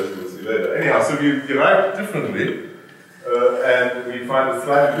paper, as you will see later. Anyhow, so we derive it differently. And we find a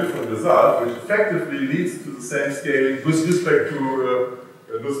slightly different result, which effectively leads to the same scaling with respect to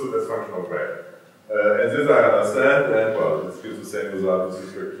Nusselt as function of rate. And this I understand, and well, this gives the same result with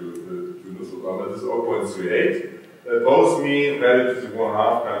respect to Nusselt, but this is 0.38. Both mean value to the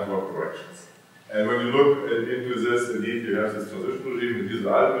 1/2 times log corrections. And when you look into this, indeed, you have this transition regime, and this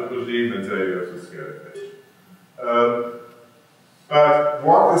ultimate regime, and there you have the scaling equation. But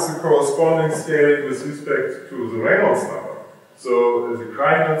what is the corresponding scaling with respect to the Reynolds number? So the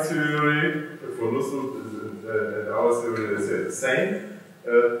Kreichner theory for Nusselt and our theory, they say the same.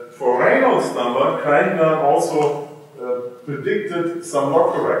 For Reynolds number, Kreichner also predicted some log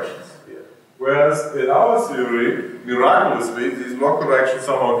corrections here. Whereas in our theory, miraculously, these log corrections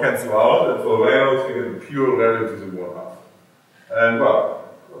somehow cancel out, and for Reynolds, we get a pure value to the 1/2. And well,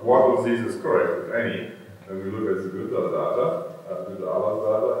 what of these is correct, if any? When we look at the Günther data,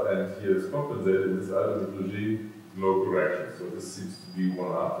 and here is compensated in this ultimate regime, no correction. So this seems to be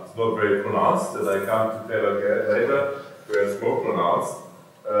 1/2. It's not very pronounced, and I come to Taylor later, where it's more pronounced,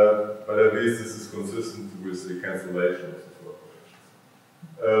 but at least this is consistent with the cancellation of the log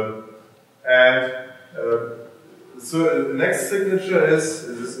corrections. So the next signature is,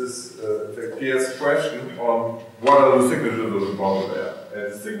 this is in fact Pierre's question on what are the signatures of the boundary layer. And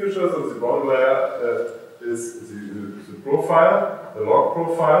the signatures of the boundary layer is the profile, the log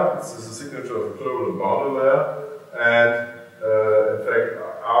profile. This is the signature of the turbulent boundary layer, and in fact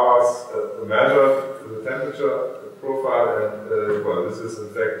ours measured the temperature profile, and well, this is in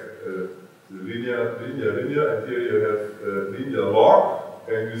fact the linear, and here you have linear log,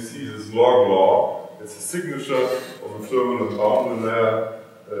 and you see this log law. It's a signature of the turbulent boundary layer,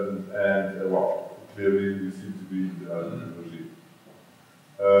 and well, clearly we seem to be in the ultimate regime.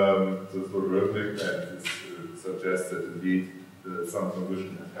 So it's logarithmic, and it suggests that indeed some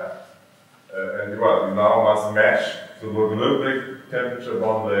transition has happened. And well, we now must match the logarithmic temperature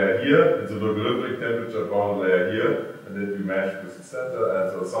boundary layer here, and the logarithmic temperature boundary layer here, and then we match with the center, and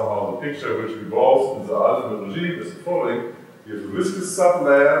so somehow the picture which evolves in the ultimate regime is the following. You have a viscous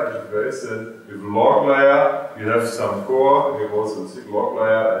sublayer, which is very thin. You have a log layer, you have some core, and you have also a thick log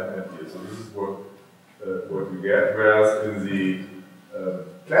layer, and here. So this is what you get. Whereas in the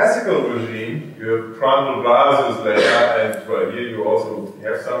classical regime, you have Prandtl Blasius layer, and well, here you also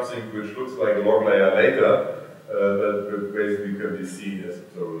have something which looks like a log layer later, that basically can be seen as a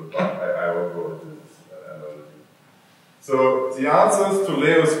turbulent bug. I won't go into this analogy. So the answers to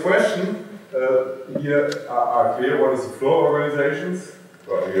Leo's question here are clear. What is the flow organizations?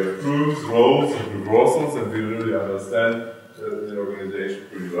 Well, we have grooves, rolls, and reversals, and we really understand the organization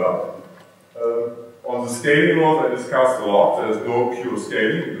pretty well. On the scaling laws, I discussed a lot. There is no pure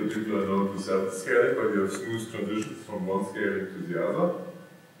scaling, in particular no two-self scaling, but you have smooth transitions from one scaling to the other.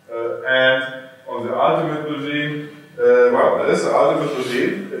 And on the ultimate regime, well, there is an ultimate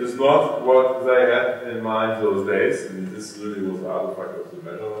regime. It is not what they had in mind those days, and this really was an artifact of the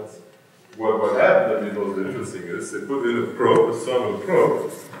measurements. What happened, and it was interesting, is they put in a probe, a thermal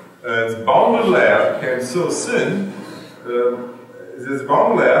probe, and the boundary layer became so thin. This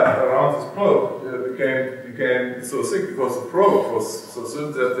boundary layer around this probe became so thick because the probe was so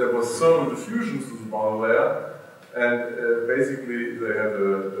thin that there was thermal diffusion to the boundary layer, and basically they had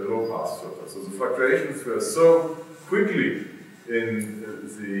a low pass filter. So the fluctuations were so quickly in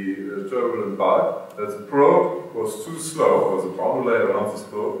the turbulent bulk that the probe was too slow, or the boundary layer around this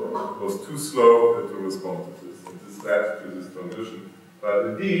probe was too slow to respond to this. And this led to this transition. But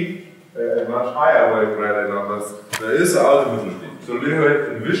indeed, at much higher wave Rayleigh numbers, there is an ultimate regime. So Leo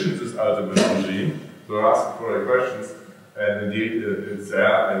had envisioned this ultimate regime, so asked for questions, and indeed it's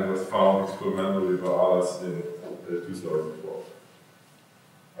there and it was found experimentally by others in 2012.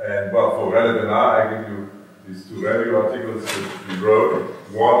 And well, for Rayleigh I give you these two review articles that we wrote,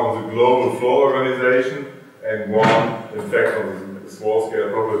 one on the global flow organization and one, in fact, on the small scale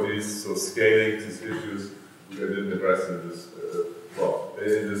properties, so scaling these issues which I didn't address in this talk.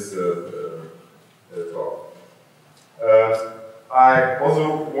 I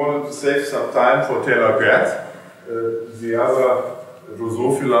also wanted to save some time for Taylor Gatt, the other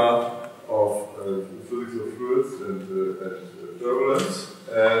Drosophila of physics of fluids and turbulence.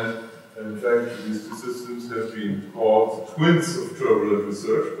 And in fact, these two systems have been called twins of turbulent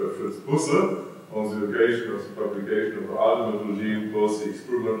research by Fritz Busse on the occasion of the publication of the ultimate regime, both the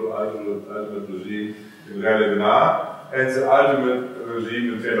experimental ultimate regime in Rayleigh and the ultimate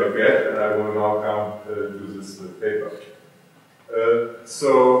regime in Taylor Gatt, and I will now come to this paper.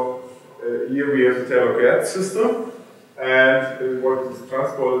 Here we have the Taylor Gatt system, and what is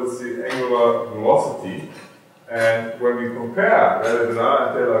transported is the angular velocity. And when we compare Rayleigh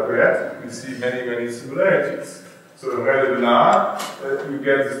and Taylor Gatt, we see many similarities. So in Rayleigh you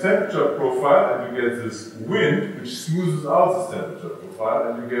get this temperature profile, and you get this wind, which smoothes out this temperature profile,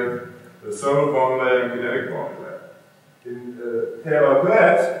 and you get the thermal boundary layer and kinetic boundary layer. In Taylor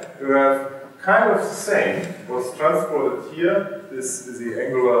Gatt, you have kind of the same. What's transported here is the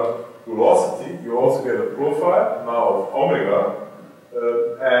angular velocity. You also get a profile now of omega,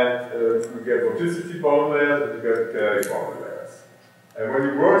 and you get vorticity boundary layers and you get kinetic boundary layers. And when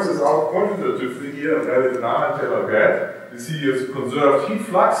you work this out quantitatively here in Rayleigh and Taylor Gatt, you see you have to conserve heat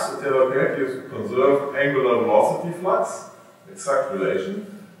flux. In Taylor Gatt, you have to conserve angular velocity flux, exact relation.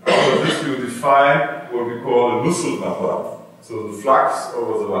 For this, you define what we call a Lohse number, so the flux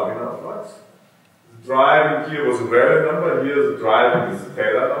over the laminar flux. The driving here was a Rayleigh number, here the driving is the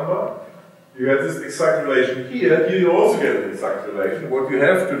Taylor number. You get this exact relation here you also get an exact relation. What you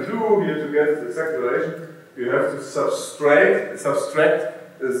have to do here to get this exact relation, you have to subtract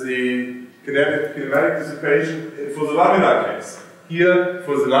the kinematic dissipation for the laminar case. Here,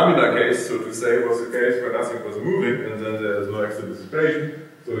 for the laminar case, so to say, was the case where nothing was moving and then there is no extra dissipation.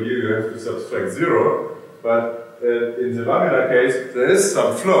 So here you have to subtract 0. But in the laminar case, there is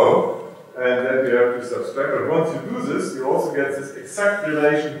some flow, and then you have to subtract. But once you do this, you also get this exact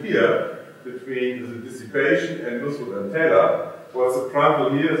relation here between the dissipation and Lohse and Taylor. What's the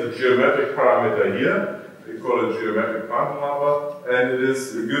Prandtl here is a geometric parameter here. We call it geometric Prandtl number, and it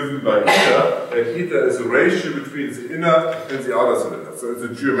is given by eta, and eta is a ratio between the inner and the outer cylinder. So it's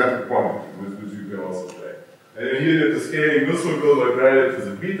a geometric quantity, which you can also say. And here you have the scaling Lohse goes like Rayleigh to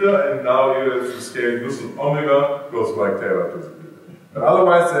the beta, and now you have the scaling Lohse omega goes like Taylor to the beta. But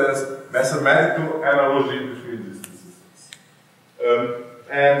otherwise there is mathematical analogy between these two systems.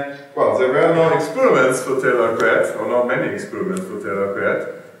 And, well, there were no experiments for Taylor Gatt, or not many experiments for Taylor Gatt,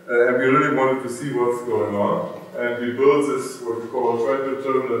 and we really wanted to see what's going on. And we built this, what we call a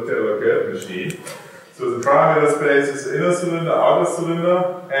turbulent Taylor Gatt machine. So the parameter space is the inner cylinder, outer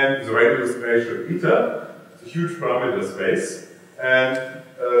cylinder, and the radius ratio eta. It's a huge parameter space. And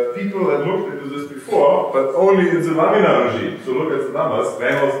people had looked into this before, but only in the laminar regime. So look at the numbers.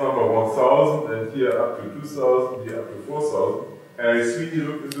 Reynolds number 1000, and here up to 2000, here up to 4000. And I sweetly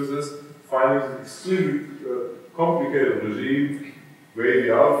looked into this, finding an extremely complicated regime, wavy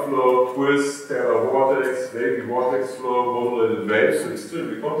outflow, twist, Taylor vortex, wavy vortex flow, modulated waves, so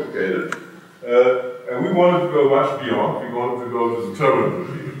extremely complicated. And we wanted to go much beyond. We wanted to go to the turbulent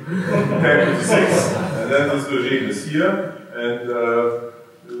regime, 10 to the 6. And then this regime is here. And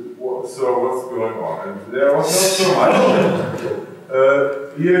so what's going on? And there was not so much.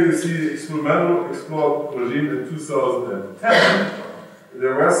 Here you see the experimental explored regime in 2010.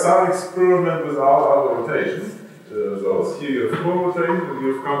 There were some experiments without other rotation. Those. Here you have co-rotation and you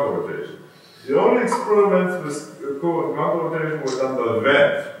have counter-rotation. The only experiments with co- and counter-rotation were done by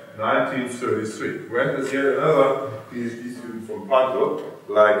Wendt, 1933. Wendt is yet another PhD student from Planto,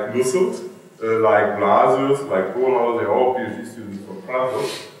 like Nusselt, like Blasius, like Kohlhaus, they're all PhD students from Planto.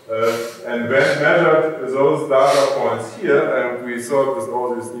 And Wendt measured those data points here, and we thought with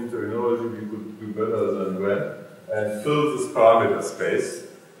all this new terminology we could do better than Wendt and fill this parameter space.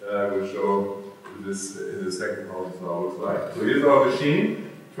 I will show this in a second how this now looks like. So here's our machine,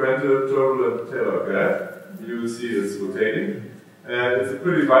 turbulent Taylor graph. You will see it's rotating, and it's a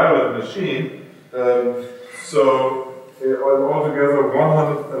pretty violent machine. So altogether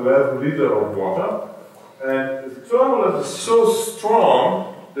 111 liters of water, and the turbulence is so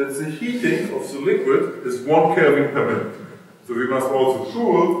strong that the heating of the liquid is 1 Kelvin per minute. So we must also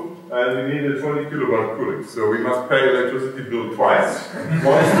cool. And we need a 20 kilowatt cooling, so we must pay electricity bill twice.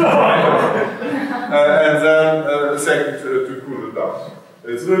 Once to fry and then a second to cool it down.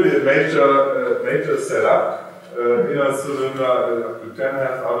 It's really a major setup. Inner cylinder up to 10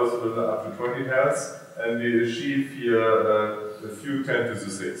 hertz, outer cylinder up to 20 hertz, and we achieve here a few 10 to the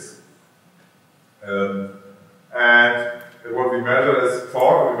 6. And what we measure as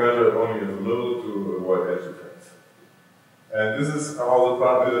torque, we measure it only as a little to avoid edge effects. And this is how the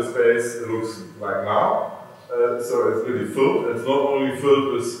particle space looks like now. So it's really filled. It's not only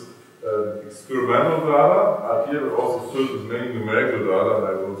filled with experimental data up here, but also filled with many numerical data. And I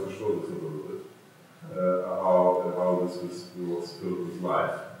will also show this a little bit, how this was filled with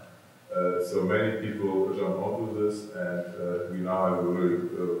life. So many people jump onto this, and we now have a very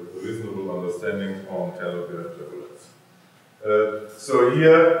reasonable understanding on Taylor turbulence. So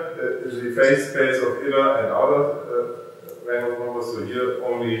here is the phase space of inner and outer Reynolds numbers. So here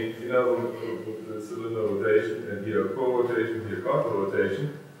only inner cylinder rotation, and here co-rotation, here counter-rotation.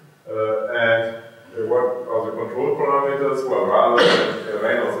 And what are the control parameters? Well, rather than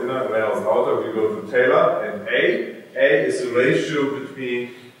Reynolds inner and Reynolds outer, we go to Taylor and A. A is the ratio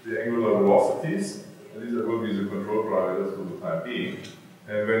between the angular velocities, and these will be the control parameters for the time being.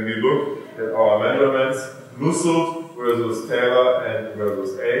 And when we look at our measurements, Nusselt versus Taylor and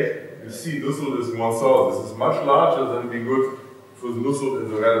versus A, you see Nusselt is 1,000. This is much larger than we got for the Nusselt in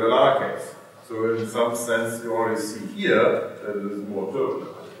the Radar case. So in some sense you already see here that it is more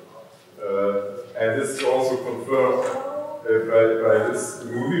turbulent. And this is also confirmed by this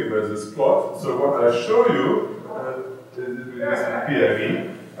movie, by this plot. So what I show you, with this PIV,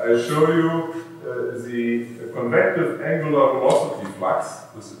 I show you the convective angular velocity flux.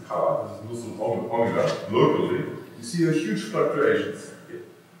 This is color, this is Nusselt omega, locally. You see a huge fluctuations.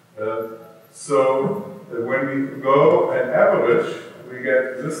 When we go and average, we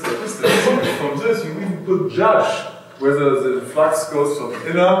get this statistics. From this, you even could judge whether the flux goes from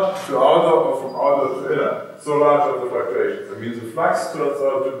inner to outer or from outer to inner. So large are the fluctuations. I mean, the flux turns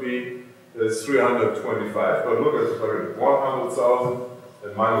out to be 325, but look at the fluctuation, 100,000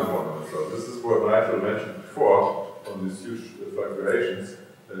 and minus 100,000. This is what Nigel mentioned before on these huge fluctuations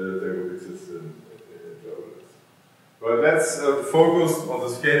they would exist in turbulence. But let's focus on the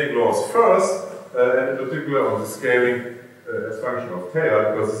scaling laws first, and in particular on the scaling as function of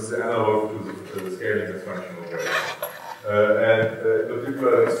Taylor, because this is analog to the scaling as function of rate. In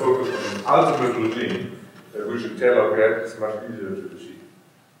particular, let's focus on the ultimate regime, which in Taylor graph is much easier to achieve.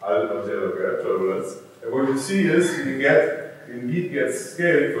 Ultimate Taylor graph turbulence. And what you see is you indeed get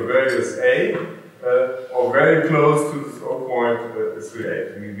scaled for various A, or very close to the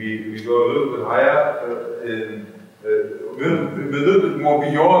 0.38. We go a little bit higher a little bit more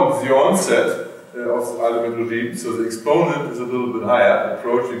beyond the onset of the ultimate regime, so the exponent is a little bit higher,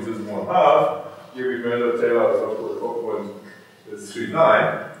 approaching this 1/2. Here we measure Taylor as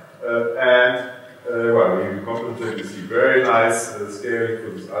 0.39, well, we compensate, you see very nice scaling for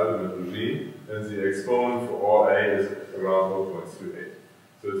this ultimate regime, and the exponent for all A is around 0.38.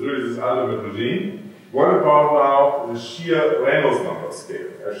 So it's really this ultimate regime. What about now the shear Reynolds number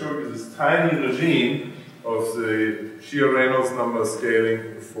scaling? I showed you this tiny regime of the shear Reynolds number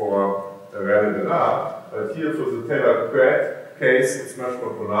scaling for Rayleigh Denard, but here for the Taylor crack case it's much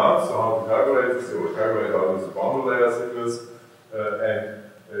more pronounced. So how to calculate this? So we calculate out this boundary layer thickness, and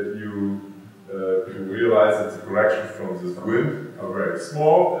you realize that the corrections from this wind are very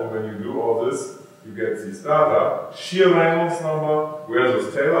small, and when you do all this, you get these data. Shear Reynolds number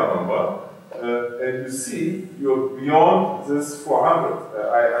versus Taylor number. and you see you're beyond this 400.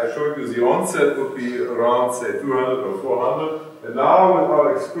 I showed you the onset would be around, say, 200 or 400, and now with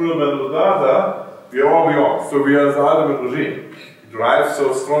our experimental data, we are all beyond. So we are in the ultimate regime. It drives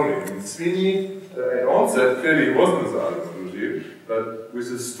so strongly. In Sweeney, at onset, clearly it wasn't in the ultimate regime, but with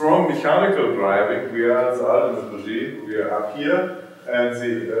the strong mechanical driving, we are in the ultimate regime. We are up here, and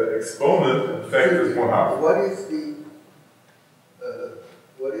the exponent, in fact, is 1/2.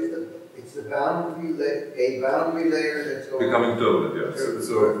 It's the boundary layer that's going becoming turbulent, yes.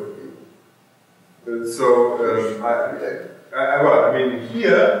 Well, I mean,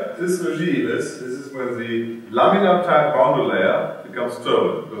 here, this regime this is when the laminar type boundary layer becomes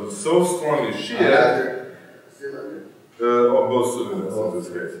turbulent, because it's so strongly sheared. On both cylinders in this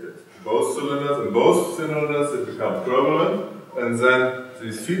case, yes. Both cylinders, in both cylinders it becomes turbulent, and then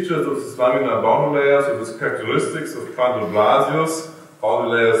these features of this laminar boundary layer, so these characteristics of quantum Blasius,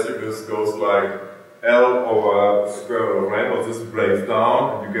 boundary layer thickness goes like L over square root of Reynolds. This breaks down,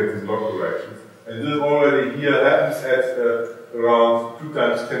 and you get these log corrections. And this already here happens at around 2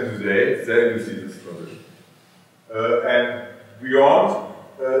 times 10 to the 8. There you see this transition. And beyond,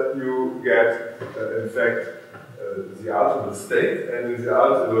 you get, in fact, the ultimate state. And in the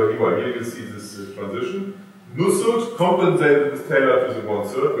ultimate, here you see this transition. Nusselt compensated with Taylor to the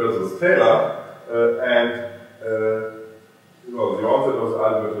 1/3 versus Taylor, and the onset of the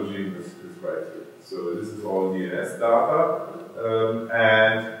ultimate regime is right here. So this is all DNS data,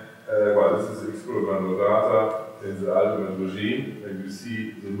 well, this is experimental data in the ultimate regime, and you see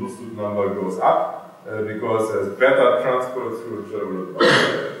the Nusselt number goes up because there's better transport through a turbulent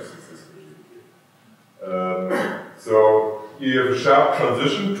boundary. So you have a sharp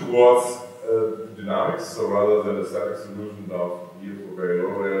transition towards dynamics, so rather than a static solution down here for very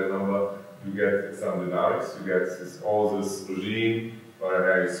low Rayleigh number, you get some dynamics, you get all this regime by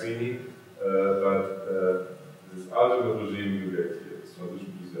Harry Sweeney, but this ultimate regime you get here, this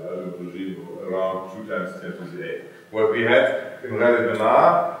transition to the ultimate regime around 2 times 10 to the 8. What we had in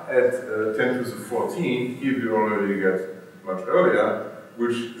Rayleigh-Benard at 10 to the 14, here we already get much earlier,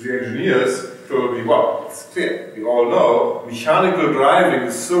 which the engineers told me, well, it's clear, we all know mechanical driving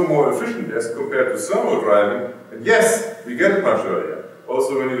is so more efficient as compared to thermal driving, and yes, we get it much earlier.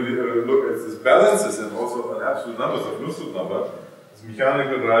 Also, when you look at these balances and also on absolute numbers of Nusselt number, this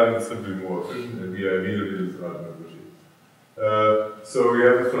mechanical driving is simply more efficient, and we are immediately in the ultimate regime. So we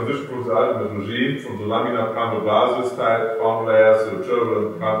have this transition from the ultimate regime, from the laminar quantum Blasius type boundary layer to the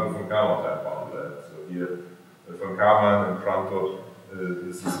turbulent quantum von Karman type boundary layer. So here, von Karman and Pranto,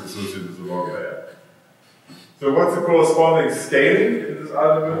 this is associated with the log layer. So what's the corresponding scaling in this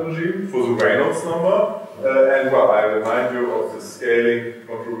ultimate regime for the Reynolds number? And well, I remind you of the scaling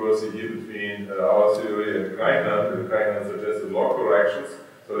controversy here between our theory and Kreiner. And Kreiner suggested log corrections.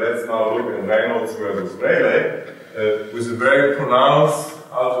 So let's now look at Reynolds versus Rayleigh with a very pronounced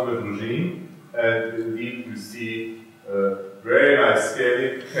ultimate regime. And indeed, we see very nice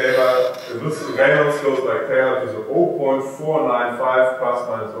scaling. Reynolds goes like Taylor to the 0.495 plus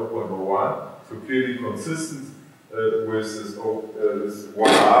minus 0.01. So clearly consistent with this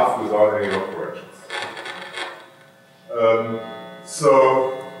 1/2 without any log corrections. So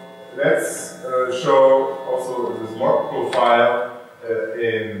let's show also this log profile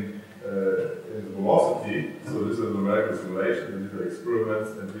in the velocity. So this is a numerical simulation, and these are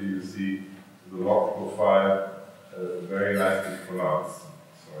experiments, and here you see the log profile very nicely pronounced.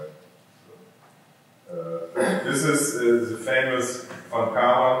 This is the famous von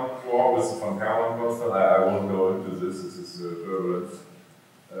Karman flaw with the von Karman constant. I won't go into this. This is turbulence.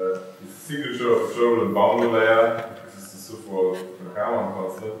 The signature of the turbulent boundary layer. This is the so-called von Karman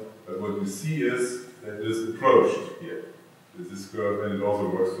constant. But what you see is that it is approached here. This curve, and it also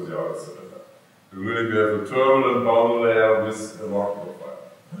works for the outer cylinder. So really, we have a turbulent boundary layer with a log profile.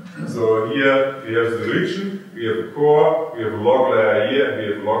 So here we have the region, we have a core, we have a log layer here, and we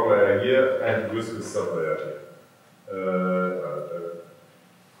have a log layer here, and with the sublayer here.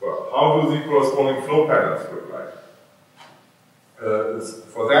 Well, how do the corresponding flow patterns look like?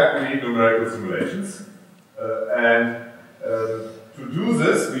 For that, we need numerical simulations. To do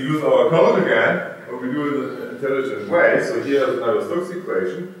this, we use our code again, but we do it in an intelligent way. So here is another Stokes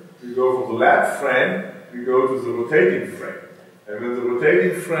equation. We go from the lab frame, we go to the rotating frame. And with the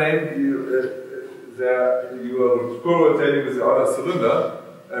rotating frame, you are co-rotating with the outer cylinder,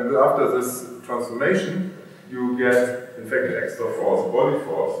 and after this transformation, you get, in fact, an extra force, body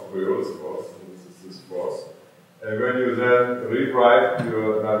force, Coriolis force, and this is this force. And when you then rewrite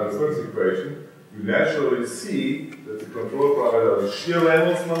your Navier-Stokes equation, you naturally see that the control parameter is shear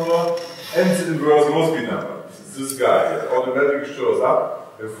Reynolds number and the inverse Rossby number. This is this guy. It automatically shows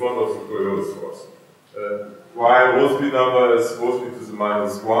up in front of the Coriolis force. Why Rossby number is Rossby to the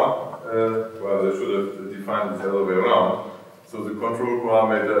minus 1? Well, they should have defined it the other way around. So the control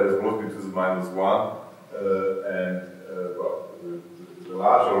parameter is Rossby to the minus 1, well, the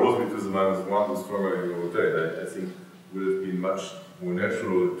larger Rossby to the minus 1, the stronger you rotate. I think it would have been much more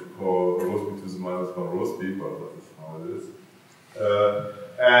natural to call Rossby to the minus 1 Rossby, but that is how it is.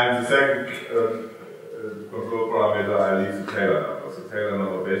 And the second control parameter, I leave the Taylor number. So Taylor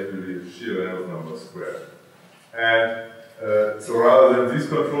number basically is shear Reynolds number squared. And so rather than these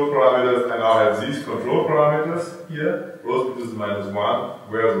control parameters, I now have these control parameters here, Rossby to the minus 1,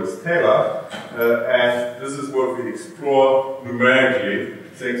 where is Taylor, and this is what we explore numerically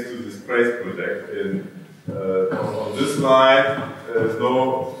thanks to this brace project. On this line, there is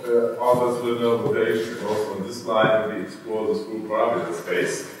no outer cylinder rotation. Also on this line, we explore this full parameter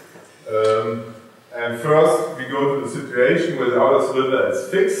space. And first, we go to the situation where the outer cylinder is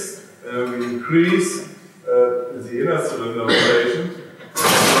fixed, and we increase the inner cylinder rotation in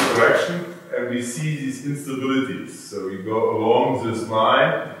this direction, and we see these instabilities. So we go along this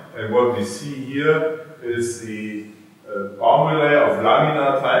line, and what we see here is the boundary layer of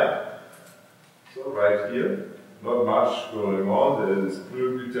laminar type. So right here, not much going on, there is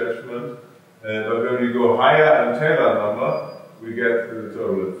plume detachment, but when we go higher in Taylor number, we get the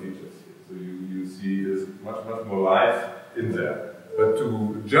turbulent features here. So you see there's much more life in there. But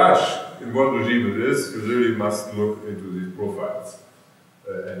to judge in what regime it is, you really must look into these profiles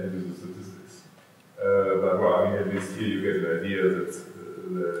and into the statistics. But well, I mean, at least here you get an idea that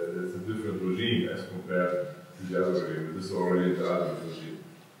there's a different regime as compared to the other regime. This is already the other regime.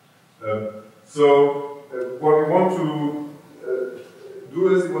 So what we want to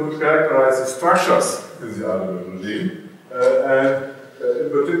do is we want to characterize the structures in the ultimate regime, and in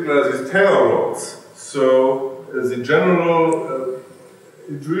particular these Taylor rods. So the general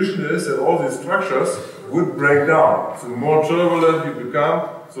intuition is that all these structures would break down. So the more turbulent you become,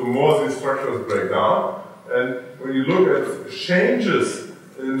 so more these structures break down. And when you look at changes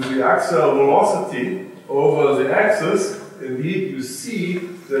in the axial velocity over the axis, indeed you see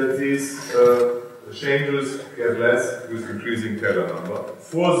that these changes get less with increasing Taylor number.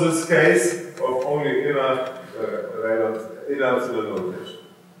 For this case of only inner cylinder rotation.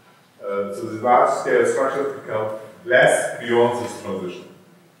 So the large-scale structures become less beyond this transition.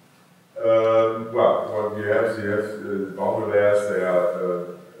 Well, what you have the boundary layers, they are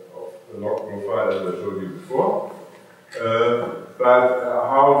of a log profile as I showed you before. But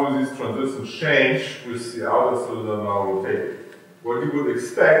how do these transitions change with the outer cylinder now rotating? What you would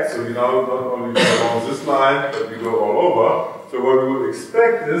expect, so we now not only go along this line, but we go all over. So what we would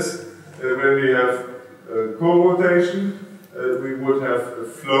expect is when we have co-rotation, we would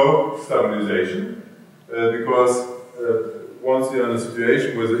have flow stabilization, because once you're in a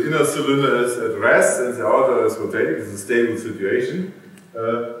situation where the inner cylinder is at rest and the outer is rotating, it's a stable situation,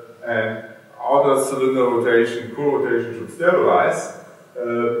 and outer cylinder rotation, co-rotation should stabilize.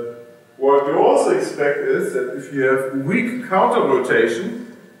 What you also expect is that if you have weak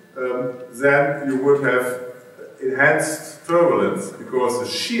counter-rotation, then you would have enhanced turbulence because the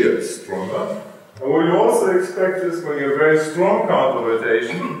shear is stronger. And what you also expect is when you have very strong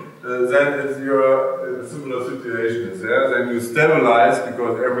counter-rotation, then you're in a similar situation as there, then you stabilize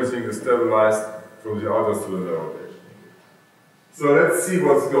because everything is stabilized from the outer cylinder rotation. So let's see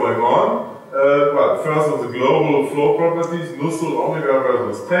what's going on. Well, first of the global flow properties, Nussel, omega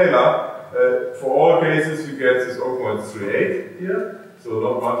versus Taylor. For all cases you get this 0.38 here, so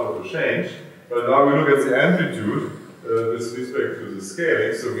not much of a change. But now we look at the amplitude with respect to the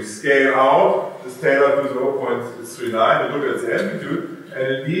scaling. So we scale out this Taylor to the 0.39 and look at the amplitude, and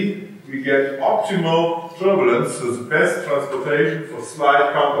indeed we get optimal turbulence, so the best transportation for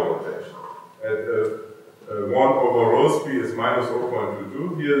slight counter-rotation. At 1 over rho speed is minus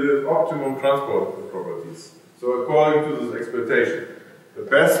 0.22. Here there's optimum transport properties. So according to this expectation, the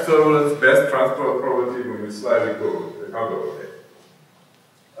best turbulence, best transport property when you slightly counter-rotate.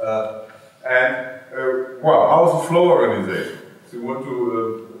 Well, how's the flow organization? So you want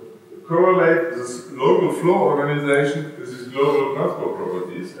to correlate this local flow organization with these global transport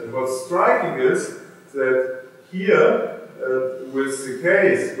properties. And what's striking is that here, with the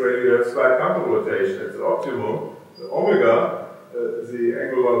case where you have slight counter-rotation at the optimum, the omega, the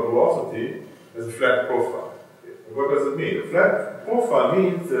angular velocity, has a flat profile. And what does it mean? A flat profile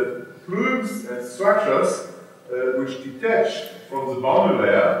means that plumes and structures which detach from the boundary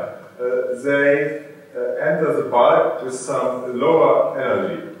layer, they enter the bulk with some lower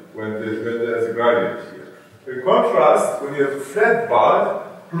energy when there's a gradient here. In contrast, when you have a flat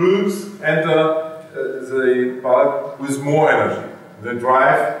bulk, plumes enter the bulk with more energy. They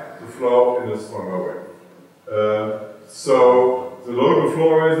drive the flow in a stronger way. So the local flow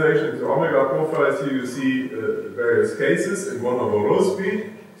organization, the omega profiles here you see various cases in one over row speed.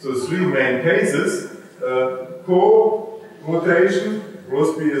 So three main cases. Co-rotation, row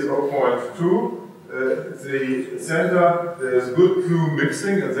speed is 0.2. The center, there is good Q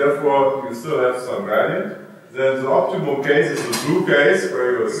mixing and therefore you still have some gradient. Then the optimal case is the blue case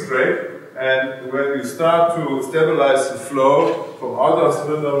where you're straight. And when you start to stabilize the flow from outer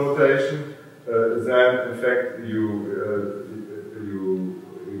cylinder rotation, then in fact you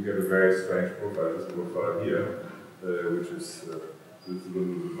get a very strange profile, this profile here, which is a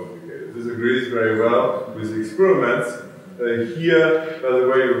little bit complicated. This agrees very well with the experiments. Here, by the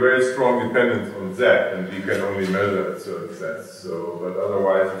way, you're very strong dependent on Z, and you can only measure at certain sets. So, but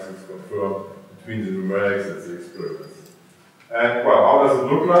otherwise, this is confirmed between the numerics and the experiments. And well, how does it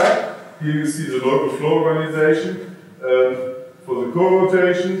look like? Here you see the local flow organization. For the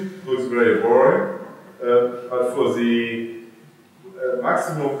co-rotation, it looks very boring. But for the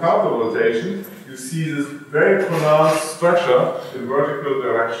maximum counter-rotation, you see this very pronounced structure in vertical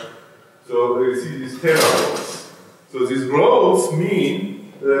direction. So you see these Taylor rolls. So these rolls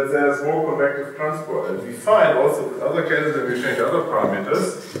mean that there's more convective transport. And we find also in other cases, when we change other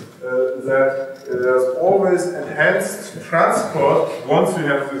parameters, that there's always enhanced transport once you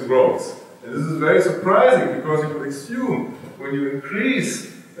have these rolls. And this is very surprising because you would assume when you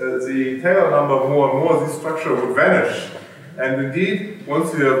increase the Taylor number more and more, this structure would vanish. And indeed,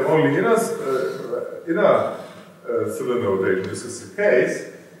 once you have only inner cylinder rotation, this is the case.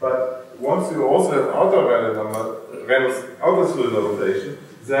 But once you also have outer cylinder rotation,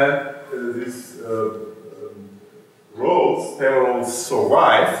 then these rolls, Taylor rolls,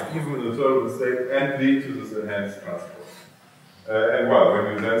 survive even in the turbulent state and lead to this enhanced transport. And well, when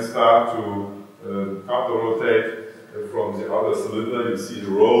you then start to counter-rotate from the outer cylinder, you see the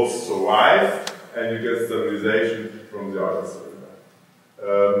rolls survive and you get stabilization from the outer cylinder.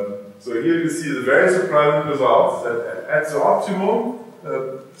 So here you see the very surprising results that at the optimum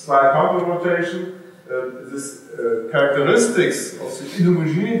slight counter-rotation, this characteristics of the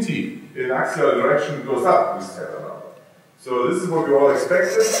inhomogeneity in axial direction goes up with Taylor number. So this is what we all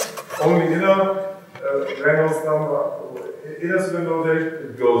expected. Only inner Reynolds number, inner cylinder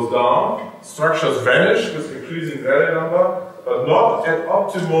rotation, it goes down. Structures vanish with increasing Rayleigh number, but not at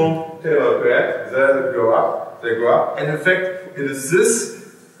optimum Taylor grad. There they go up, and in fact, it is this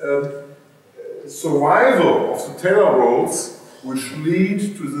survival of the Taylor rolls which lead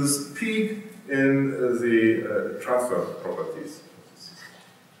to this peak in the transfer properties.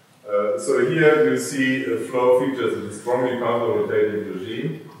 So here you see flow features in a strongly counter-rotating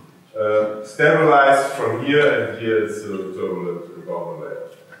regime, stabilized from here, and here it's the turbulent boundary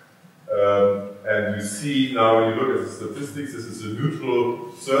layer. And you see now when you look at the statistics, this is a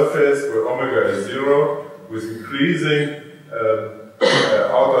neutral surface where omega is 0, with increasing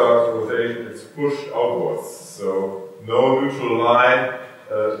outer rotation, it's pushed outwards. So no neutral line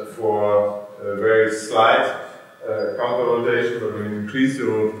for very slight counter-rotation, but when you increase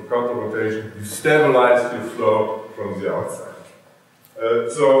your counter-rotation, you stabilize your flow from the outside.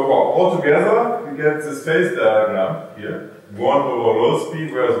 So well, altogether, we get this phase diagram here. 1 over row speed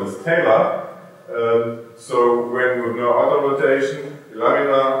versus Taylor. So when with no outer rotation,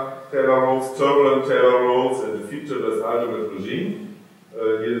 laminar Taylor rolls, turbulent Taylor rolls, and the featureless ultimate regime.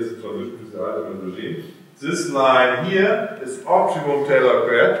 Here is the transition to the ultimate regime. This line here is optimum Taylor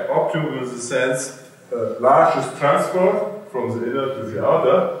grad. Optimum in the sense largest transport from the inner to the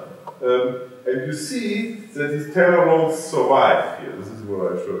outer. And you see that these Taylor rolls survive here. This is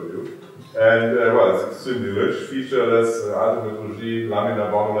what I showed you. And well, it's extremely rich, featureless ultimate regime,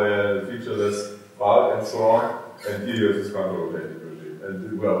 laminar boundary layer, featureless bulk, and so on. And here you have this counter-rotating regime.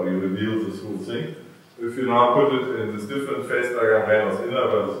 And well, we reveal this whole thing. If you now put it in this different phase diagram, Reynolds inner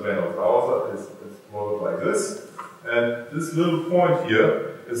versus Reynolds outer, it's modeled like this. And this little point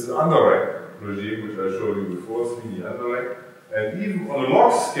here is an underrack regime, which I showed you before, Sweeney underrack. And even on a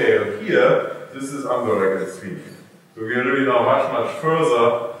log scale here, this is underrack at Sweeney. So we are really now much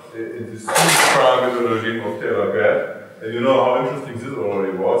further in this two-parameter regime of Taylor grad. And you know how interesting this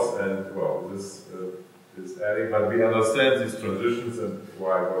already was, and well, this is adding, but we understand these transitions and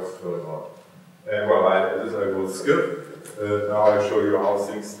what's going on. And well, this I will skip. Now I show you how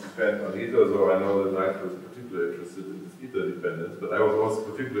things depend on ether, so I know that Nigel is particularly interested in this ether dependence, but I was also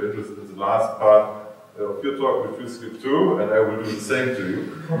particularly interested in the last part of your talk, which you skip too, and I will do the same to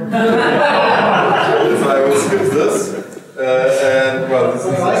you. So I will skip this. And well, this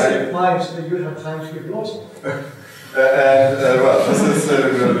is mine, so you have time to skip Lohse. well, this is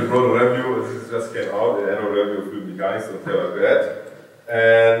the broader review. This just came out, the annual review of fluid mechanics of Taylor grad.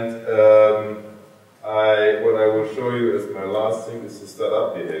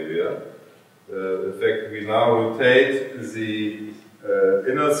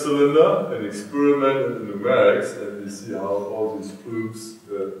 inner cylinder and experiment in the numerics, and you see how all these proofs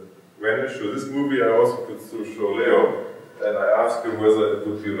vanish. So this movie I also could still show Leo, and I asked him whether it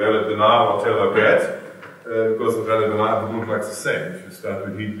would be Rayleigh-Benard or Taylor-Gatt, because the Rayleigh-Benard would look like the same. If you start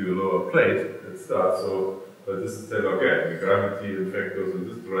to heat your lower plate, it starts. So, but this is Taylor-Gatt. The gravity, in fact, goes in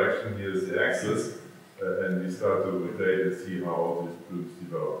this direction. Here is the axis, and we start to rotate and see how all these proofs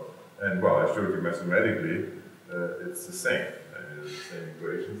develop. And well, I showed you mathematically, it's the same. It's the same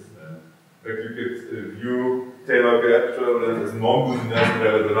equations. And in fact, you could view Taylor-Gatt turbulence as non-luminous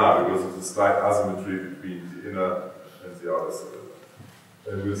Rayleigh-Benard because of the slight asymmetry between the inner and the outer cylinder.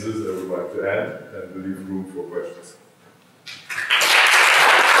 And with this, I would like to end and leave room for questions.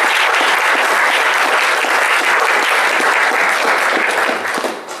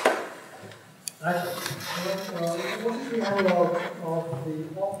 What is the analog of the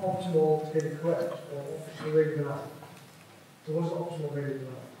optimal Taylor correct or Rayleigh-Benard? So what is optimal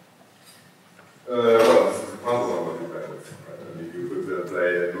Rayleigh-Benard? Well, this is a puzzle number dependent. Right? I mean, you could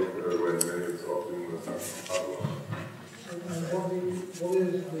play and look when it's optimal with some puzzle. And what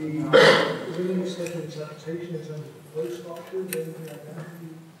is the winning schedule interpretation in terms of flow structures or anything like that? Do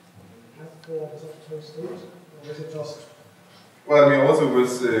you have for this optimal state? Or is it just? Well, I mean, also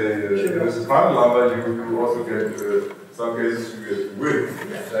with the final number, you also get, some cases you get win,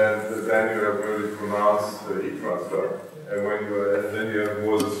 and then you have really pronounced heat transfer. And when then you have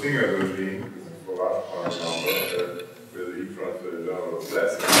more the finger regime, this is for large part number, where the heat transfer in general is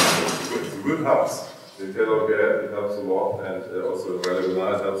less. The wind helps. In Taylor-Gatt, it helps a lot, and also in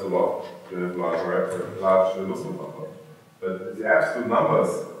Rayleigh-Benard, it helps a lot to have large Lohse number. But the absolute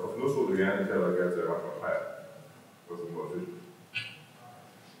numbers of Lohse again in Taylor-Gatt are much higher. Because of more efficient.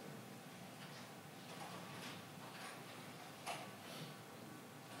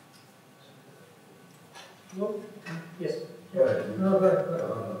 No? Yes. Go ahead. No, go ahead.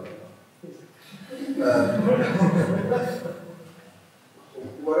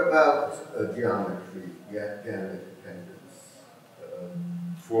 What about geometry, geometric dependence?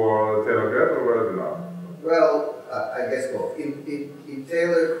 For Taylor-Gatt or Rayleigh-Benard? Well, I guess both. In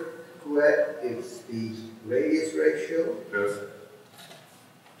Taylor-Gatt, it's the radius ratio. Yes.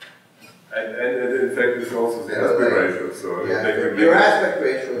 And in fact, it's also the aspect ratio. So yeah, your aspect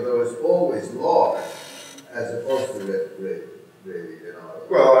ratio, though, is always large, as opposed to Rayleigh-Benard.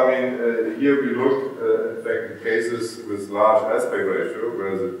 Well, I mean, here we look, in fact, in cases with large aspect ratio,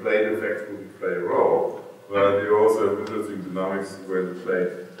 where the plate effects wouldn't play a role, but you also have interesting dynamics where the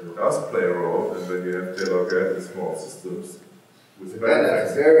plate does play a role, and when you have Taylor-Gatt in small systems with plate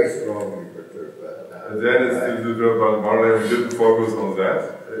effects. Very strongly perturbed. And then it's the turbulent model, we didn't focus on that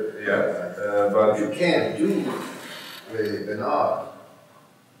yet. But you can't do Rayleigh-Benard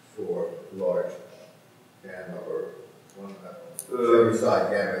for large gamma or side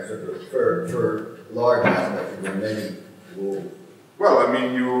gamma, so for large aspects, there are many rules. Well, I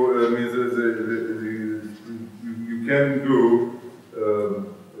mean, you can do,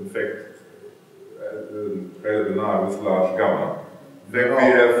 in fact, Rayleigh-Benard with large gamma. In fact, we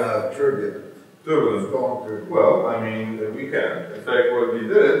have turbulence. Turbulence. Well, I mean, we can. In fact, what we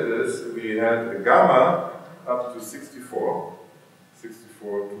did is we had a gamma up to 64 to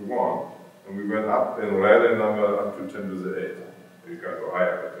 1, and we went up in Rayleigh number up to 10 to the 8. You can go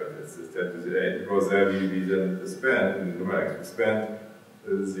higher, but it's 10 to the 8, because there we then spend, in the numerics, we spend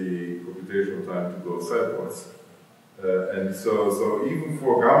the computational time to go sideways. And so even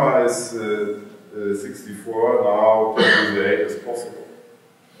for gamma is 64, now 10 to the 8 is possible.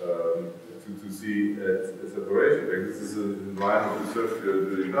 To see a separation. Like this is in line with the research we are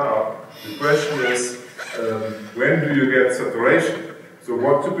doing now. The question is, when do you get saturation? So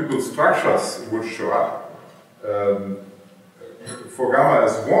what typical structures would show up? For gamma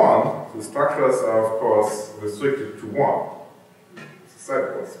is 1, the structures are of course restricted to 1. It's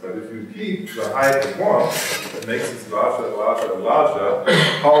sideways. But if you keep the height at 1, it makes it larger and larger and larger.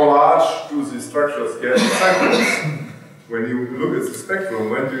 How large do these structures get sideways? When you look at the spectrum,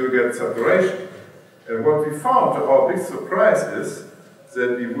 when do you get saturation? And what we found, to our big surprise, is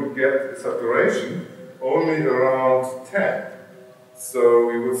that we would get saturation only around 10. So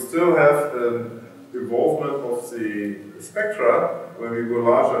we would still have an involvement of the spectra when we go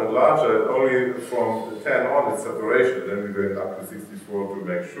larger and larger, only from 10 on it's saturation. Then we went up to 64 to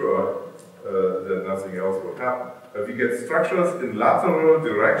make sure that nothing else would happen. But we get structures in lateral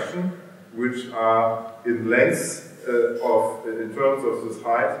direction which are in length in terms of this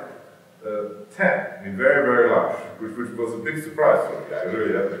height, 10. I mean, very, very large, which was a big surprise for me. I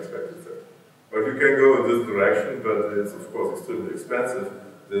really hadn't expected that. But you can go in this direction, but it's of course extremely expensive.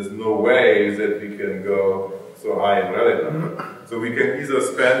 There's no way that we can go so high in Rayleigh number. So we can either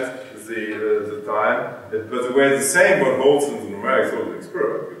spend the time, but the way the same what holds in the numerics holds in the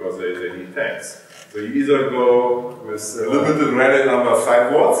experiment, because they need tanks. So you either go with a limited random number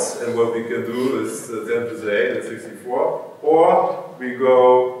sidewatts, and what we can do is 10 to the 8 and 64, or we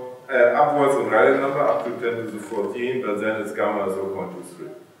go upwards in random number up to 10 to the 14, but then it's gamma 0.23.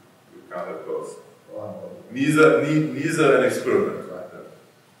 You can't have both. Neither an experiment.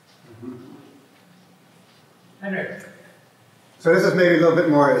 Henrik. So this is maybe a little bit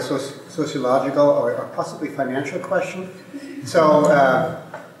more a sociological or possibly financial question. So,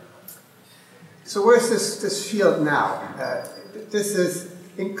 so where's this field now? This is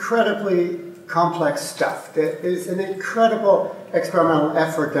incredibly complex stuff. There is an incredible experimental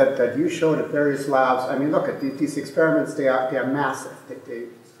effort that you showed at various labs. I mean, look at these experiments. They are massive. They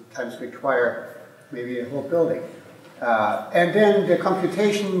sometimes require maybe a whole building. And then the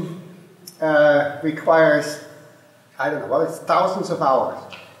computation requires, I don't know, well, it's thousands of hours.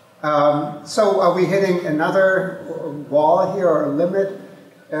 So are we hitting another wall here or a limit?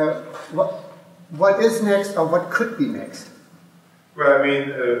 What is next or what could be next? Well, I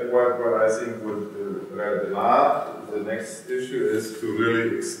mean, what I think with the next issue is to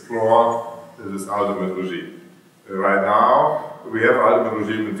really explore this ultimate regime. Right now, we have ultimate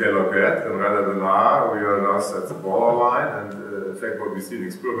regime in Taylor-Pett, and rather than we are just at the borderline, and in fact what we see in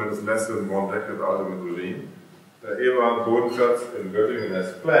experiment is less than 1 decade ultimate regime. Evan Bodenschatz in Göttingen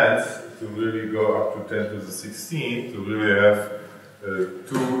has plans to really go up to 10 to the 16, to really have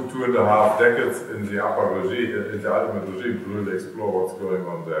 2.5 decades in the upper regime, in the ultimate regime, to really explore what's going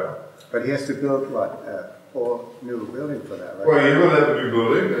on there. But he has to build what? A whole new building for that, right? Well, he will have a new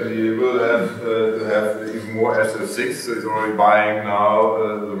building, and he will have to have even more SF6. So he's already buying now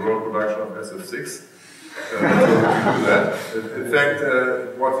the world production of SF6. To do that. In fact,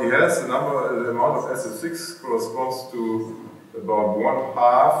 what he has, the amount of SF6 corresponds to about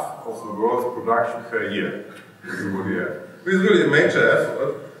 1/2 of the world's production per year. What he has. It's really a major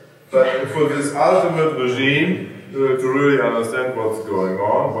effort, but for this ultimate regime, to really understand what's going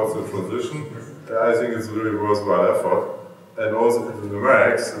on, what's the transition, I think it's a really worthwhile effort. And also in the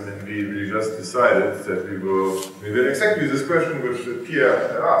numerics, I mean, we just decided that we will exactly this question which Pierre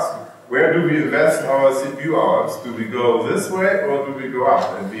asked. Where do we invest our CPU hours? Do we go this way or do we go up?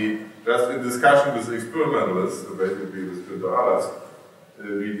 And we, just in discussion with experimentalists, basically with Günther others,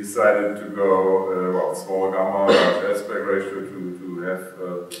 we decided to go small gamma, large aspect ratio to have a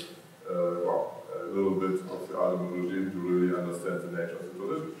little bit of the ultimate regime to really understand the nature of the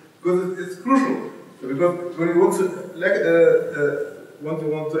transition. Because it's crucial. Because when you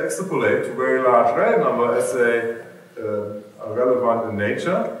want to extrapolate to very large random number as they are relevant in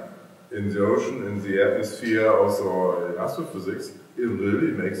nature, in the ocean, in the atmosphere, also in astrophysics, it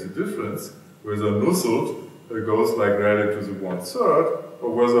really makes a difference whether Nusselt goes like radius to the 1/3 or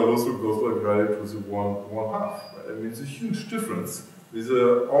whether Nusselt goes like radius to the 1/2. I mean, it's a huge difference. These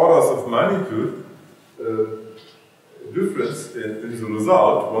are orders of magnitude difference in the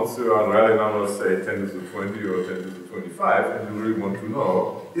result once you are rally numbers, say 10 to the 20 or 10 to the 25, and you really want to know,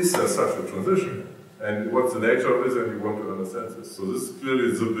 is there such a transition? And what's the nature of this, and you want to understand this. So this clearly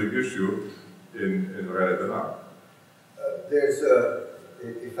is a big issue in rally dynamics. There's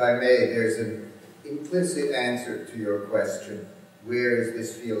if I may, there's an implicit answer to your question. Where is this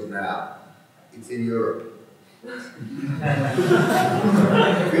field now? It's in Europe.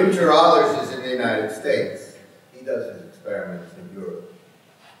 Günther Others is in the United States. He does his experiments in Europe.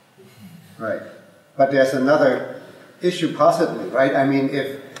 Right. But there's another issue possibly, right? I mean,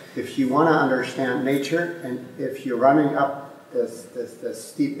 if you want to understand nature, and if you're running up this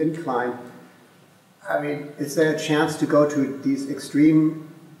steep incline, I mean, is there a chance to go to these extreme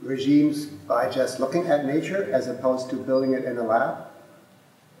regimes by just looking at nature as opposed to building it in a lab?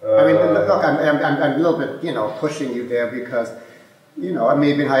 I mean, look, I'm a little bit, pushing you there because,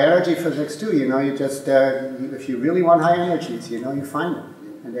 maybe in high energy physics too, you just, if you really want high energies, you find them,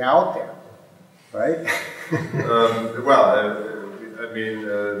 and they're out there, right?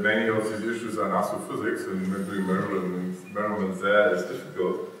 Many of these issues are in astrophysics, and doing measurements there is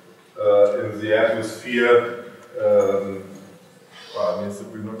difficult. In the atmosphere, it's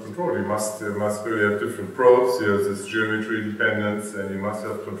simply not controlled. You must really have different probes, you have this geometry dependence, and you must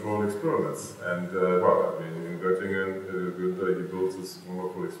have controlled experiments. And, in Göttingen, Günther, he built this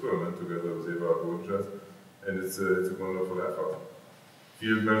wonderful experiment together with Eva Bodenschatz, and it's a wonderful effort.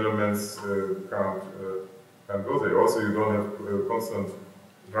 Field measurements can't go there. Also, you don't have constant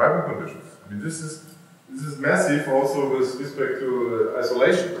driving conditions. I mean, this is massive also with respect to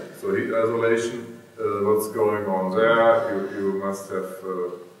isolation. So heat isolation, what's going on there? You must have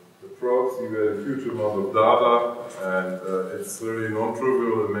probes, you get a huge amount of data, and it's really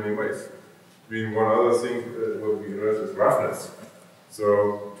non-trivial in many ways. I mean, one other thing what we address is roughness.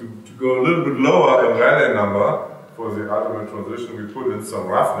 So to go a little bit lower in Rayleigh number for the ultimate transition, we put in some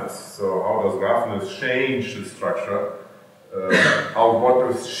roughness. So how does roughness change the structure?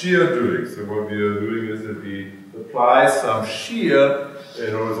 What is shear doing? So what we are doing is that we apply some shear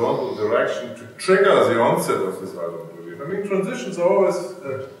in horizontal direction to trigger the onset of this ultimate relief. I mean, transitions are always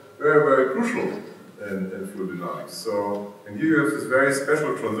very, very crucial in fluid dynamics. So, and here you have this very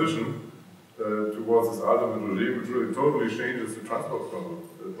special transition towards this ultimate regime, which really totally changes the transport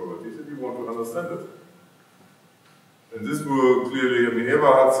properties, if you want to understand it. And this will clearly, I mean,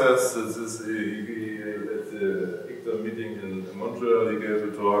 Eberhard says that this, at the ICTA meeting in Montreal, he gave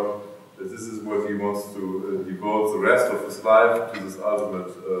a talk that this is what he wants to devote the rest of his life to this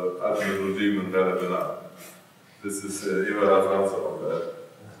ultimate regime in Rayleigh. This is Eberhard's answer on that.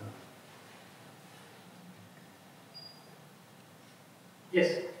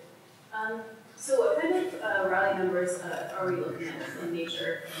 Yes? So what kind of Rayleigh numbers are we looking at in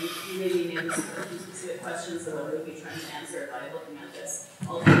nature? You maybe named a few specific questions that we'll be trying to answer by looking at this.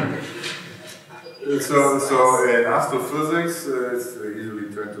 So in astrophysics, it's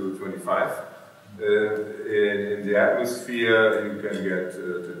easily 10 to the 25. In the atmosphere, you can get 10 to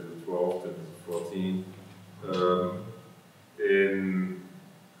the 12, 10 to the 14. In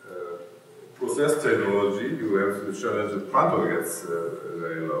process technology, you have the challenge that Prandtl gets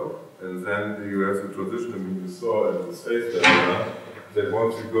very low. And then you have the transition, I mean, you saw in the space diagram that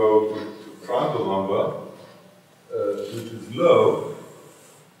once you go to Prandtl number, which is low,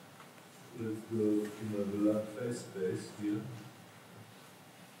 let's go to the left phase space here.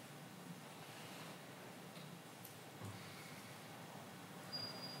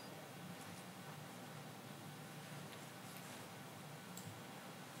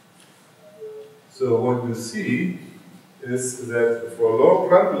 So what you see is that for low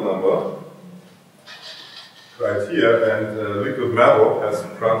Prandtl number, right here, and liquid metal has a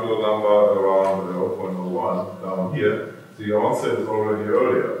Prandtl number around 0.01 down here, the onset is already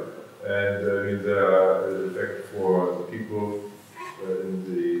earlier. And I mean, there are, in fact, for people in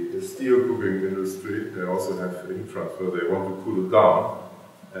the steel cooking industry, they also have heat transfer, they want to cool it down,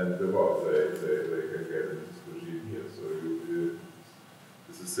 and well, they can get in this regime here. So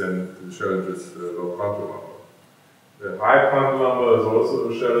this is then the challenge is low Prandtl number. The high Prandtl number is also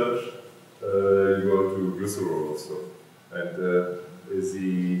a challenge. You go to glycerol also. And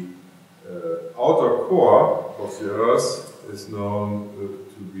the outer core of the Earth is known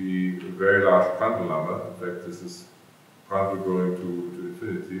to be a very large Prandtl number. In fact, this is Prandtl going to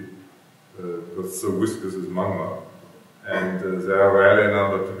infinity, because it's so viscous as magma. And there are Rayleigh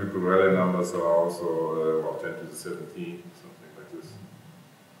numbers, typical Rayleigh numbers are also about 10 to the 17, something like this.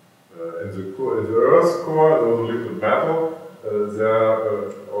 In the Earth's core, there's also liquid metal. There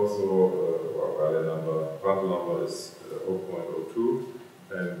are also Rayleigh number, Prandtl number is 0.02,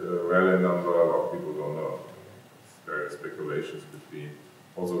 and Rayleigh number, a lot of people don't know. Various speculations between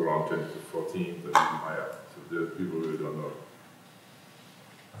also around 10 to 14, but even higher. So the people really don't know.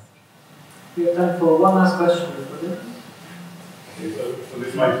 We have time for one last question before this. Okay, so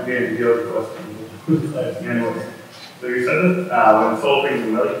this might be the other question. Anyway, so you said that when solving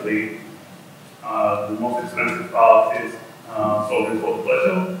numerically, the most expensive part is solving for the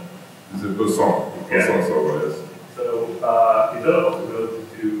threshold. It's a Poisson solver, yes. So is there a possibility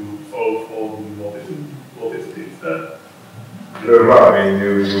to solve for the vorticity instead? Well, I mean,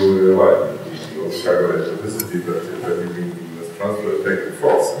 you're right. You also calculate vorticity, but you must transfer effective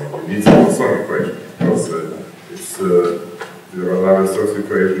force. I mean, you need the Poisson equation because the Rayleigh-Stokes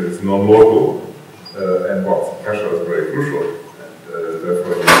equation is non-local, and well, pressure is very crucial, and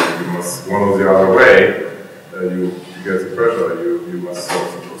therefore you must, one or the other way, you get the pressure, you must solve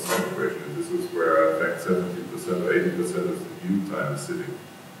the Poisson equation. And this is where, in fact, 70% or 80% of the view time is sitting in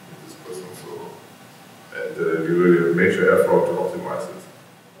this Poisson solver. And you really have a major effort to optimize it.